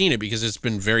never seen it because it's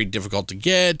been very difficult to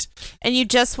get. And you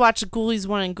just watched Ghoulies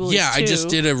 1 and Ghoulies 2. Yeah, I just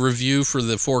did a review for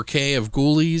the 4K of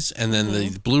Ghoulies, and then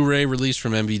the Blu-ray release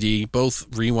from MVD, both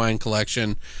Rewind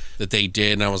collection that they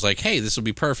did, and I was like, hey, this will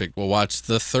be perfect. We'll watch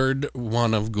the third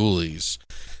one of Ghoulies.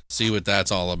 See what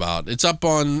that's all about. It's up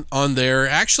on there.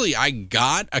 Actually, I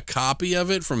got a copy of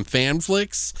it from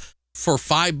Fanflix for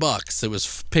 $5. It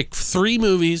was pick 3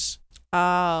 movies.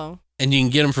 Oh. And you can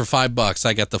get them for $5.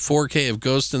 I got the 4K of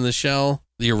Ghost in the Shell,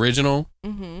 the original.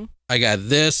 I got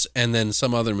this and then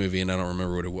some other movie, and I don't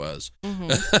remember what it was.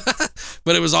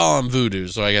 But it was all on Vudu,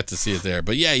 so I got to see it there.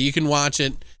 But yeah, you can watch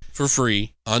it for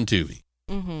free on Tubi.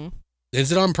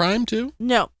 Is it on Prime too?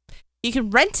 No. You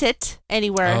can rent it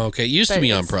anywhere. Oh, okay. It used to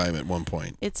be on Prime at one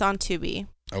point. It's on Tubi.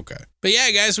 Okay. But yeah,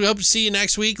 guys, we hope to see you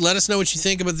next week. Let us know what you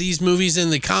think about these movies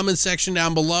in the comments section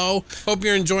down below. Hope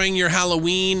you're enjoying your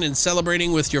Halloween and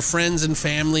celebrating with your friends and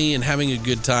family and having a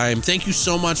good time. Thank you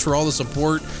so much for all the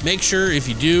support. Make sure, if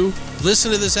you do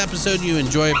listen to this episode and you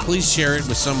enjoy it, please share it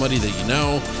with somebody that you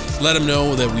know. Let them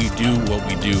know that we do what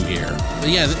we do here. But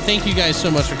yeah, thank you guys so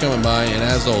much for coming by, and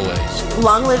as always,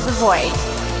 long live the void.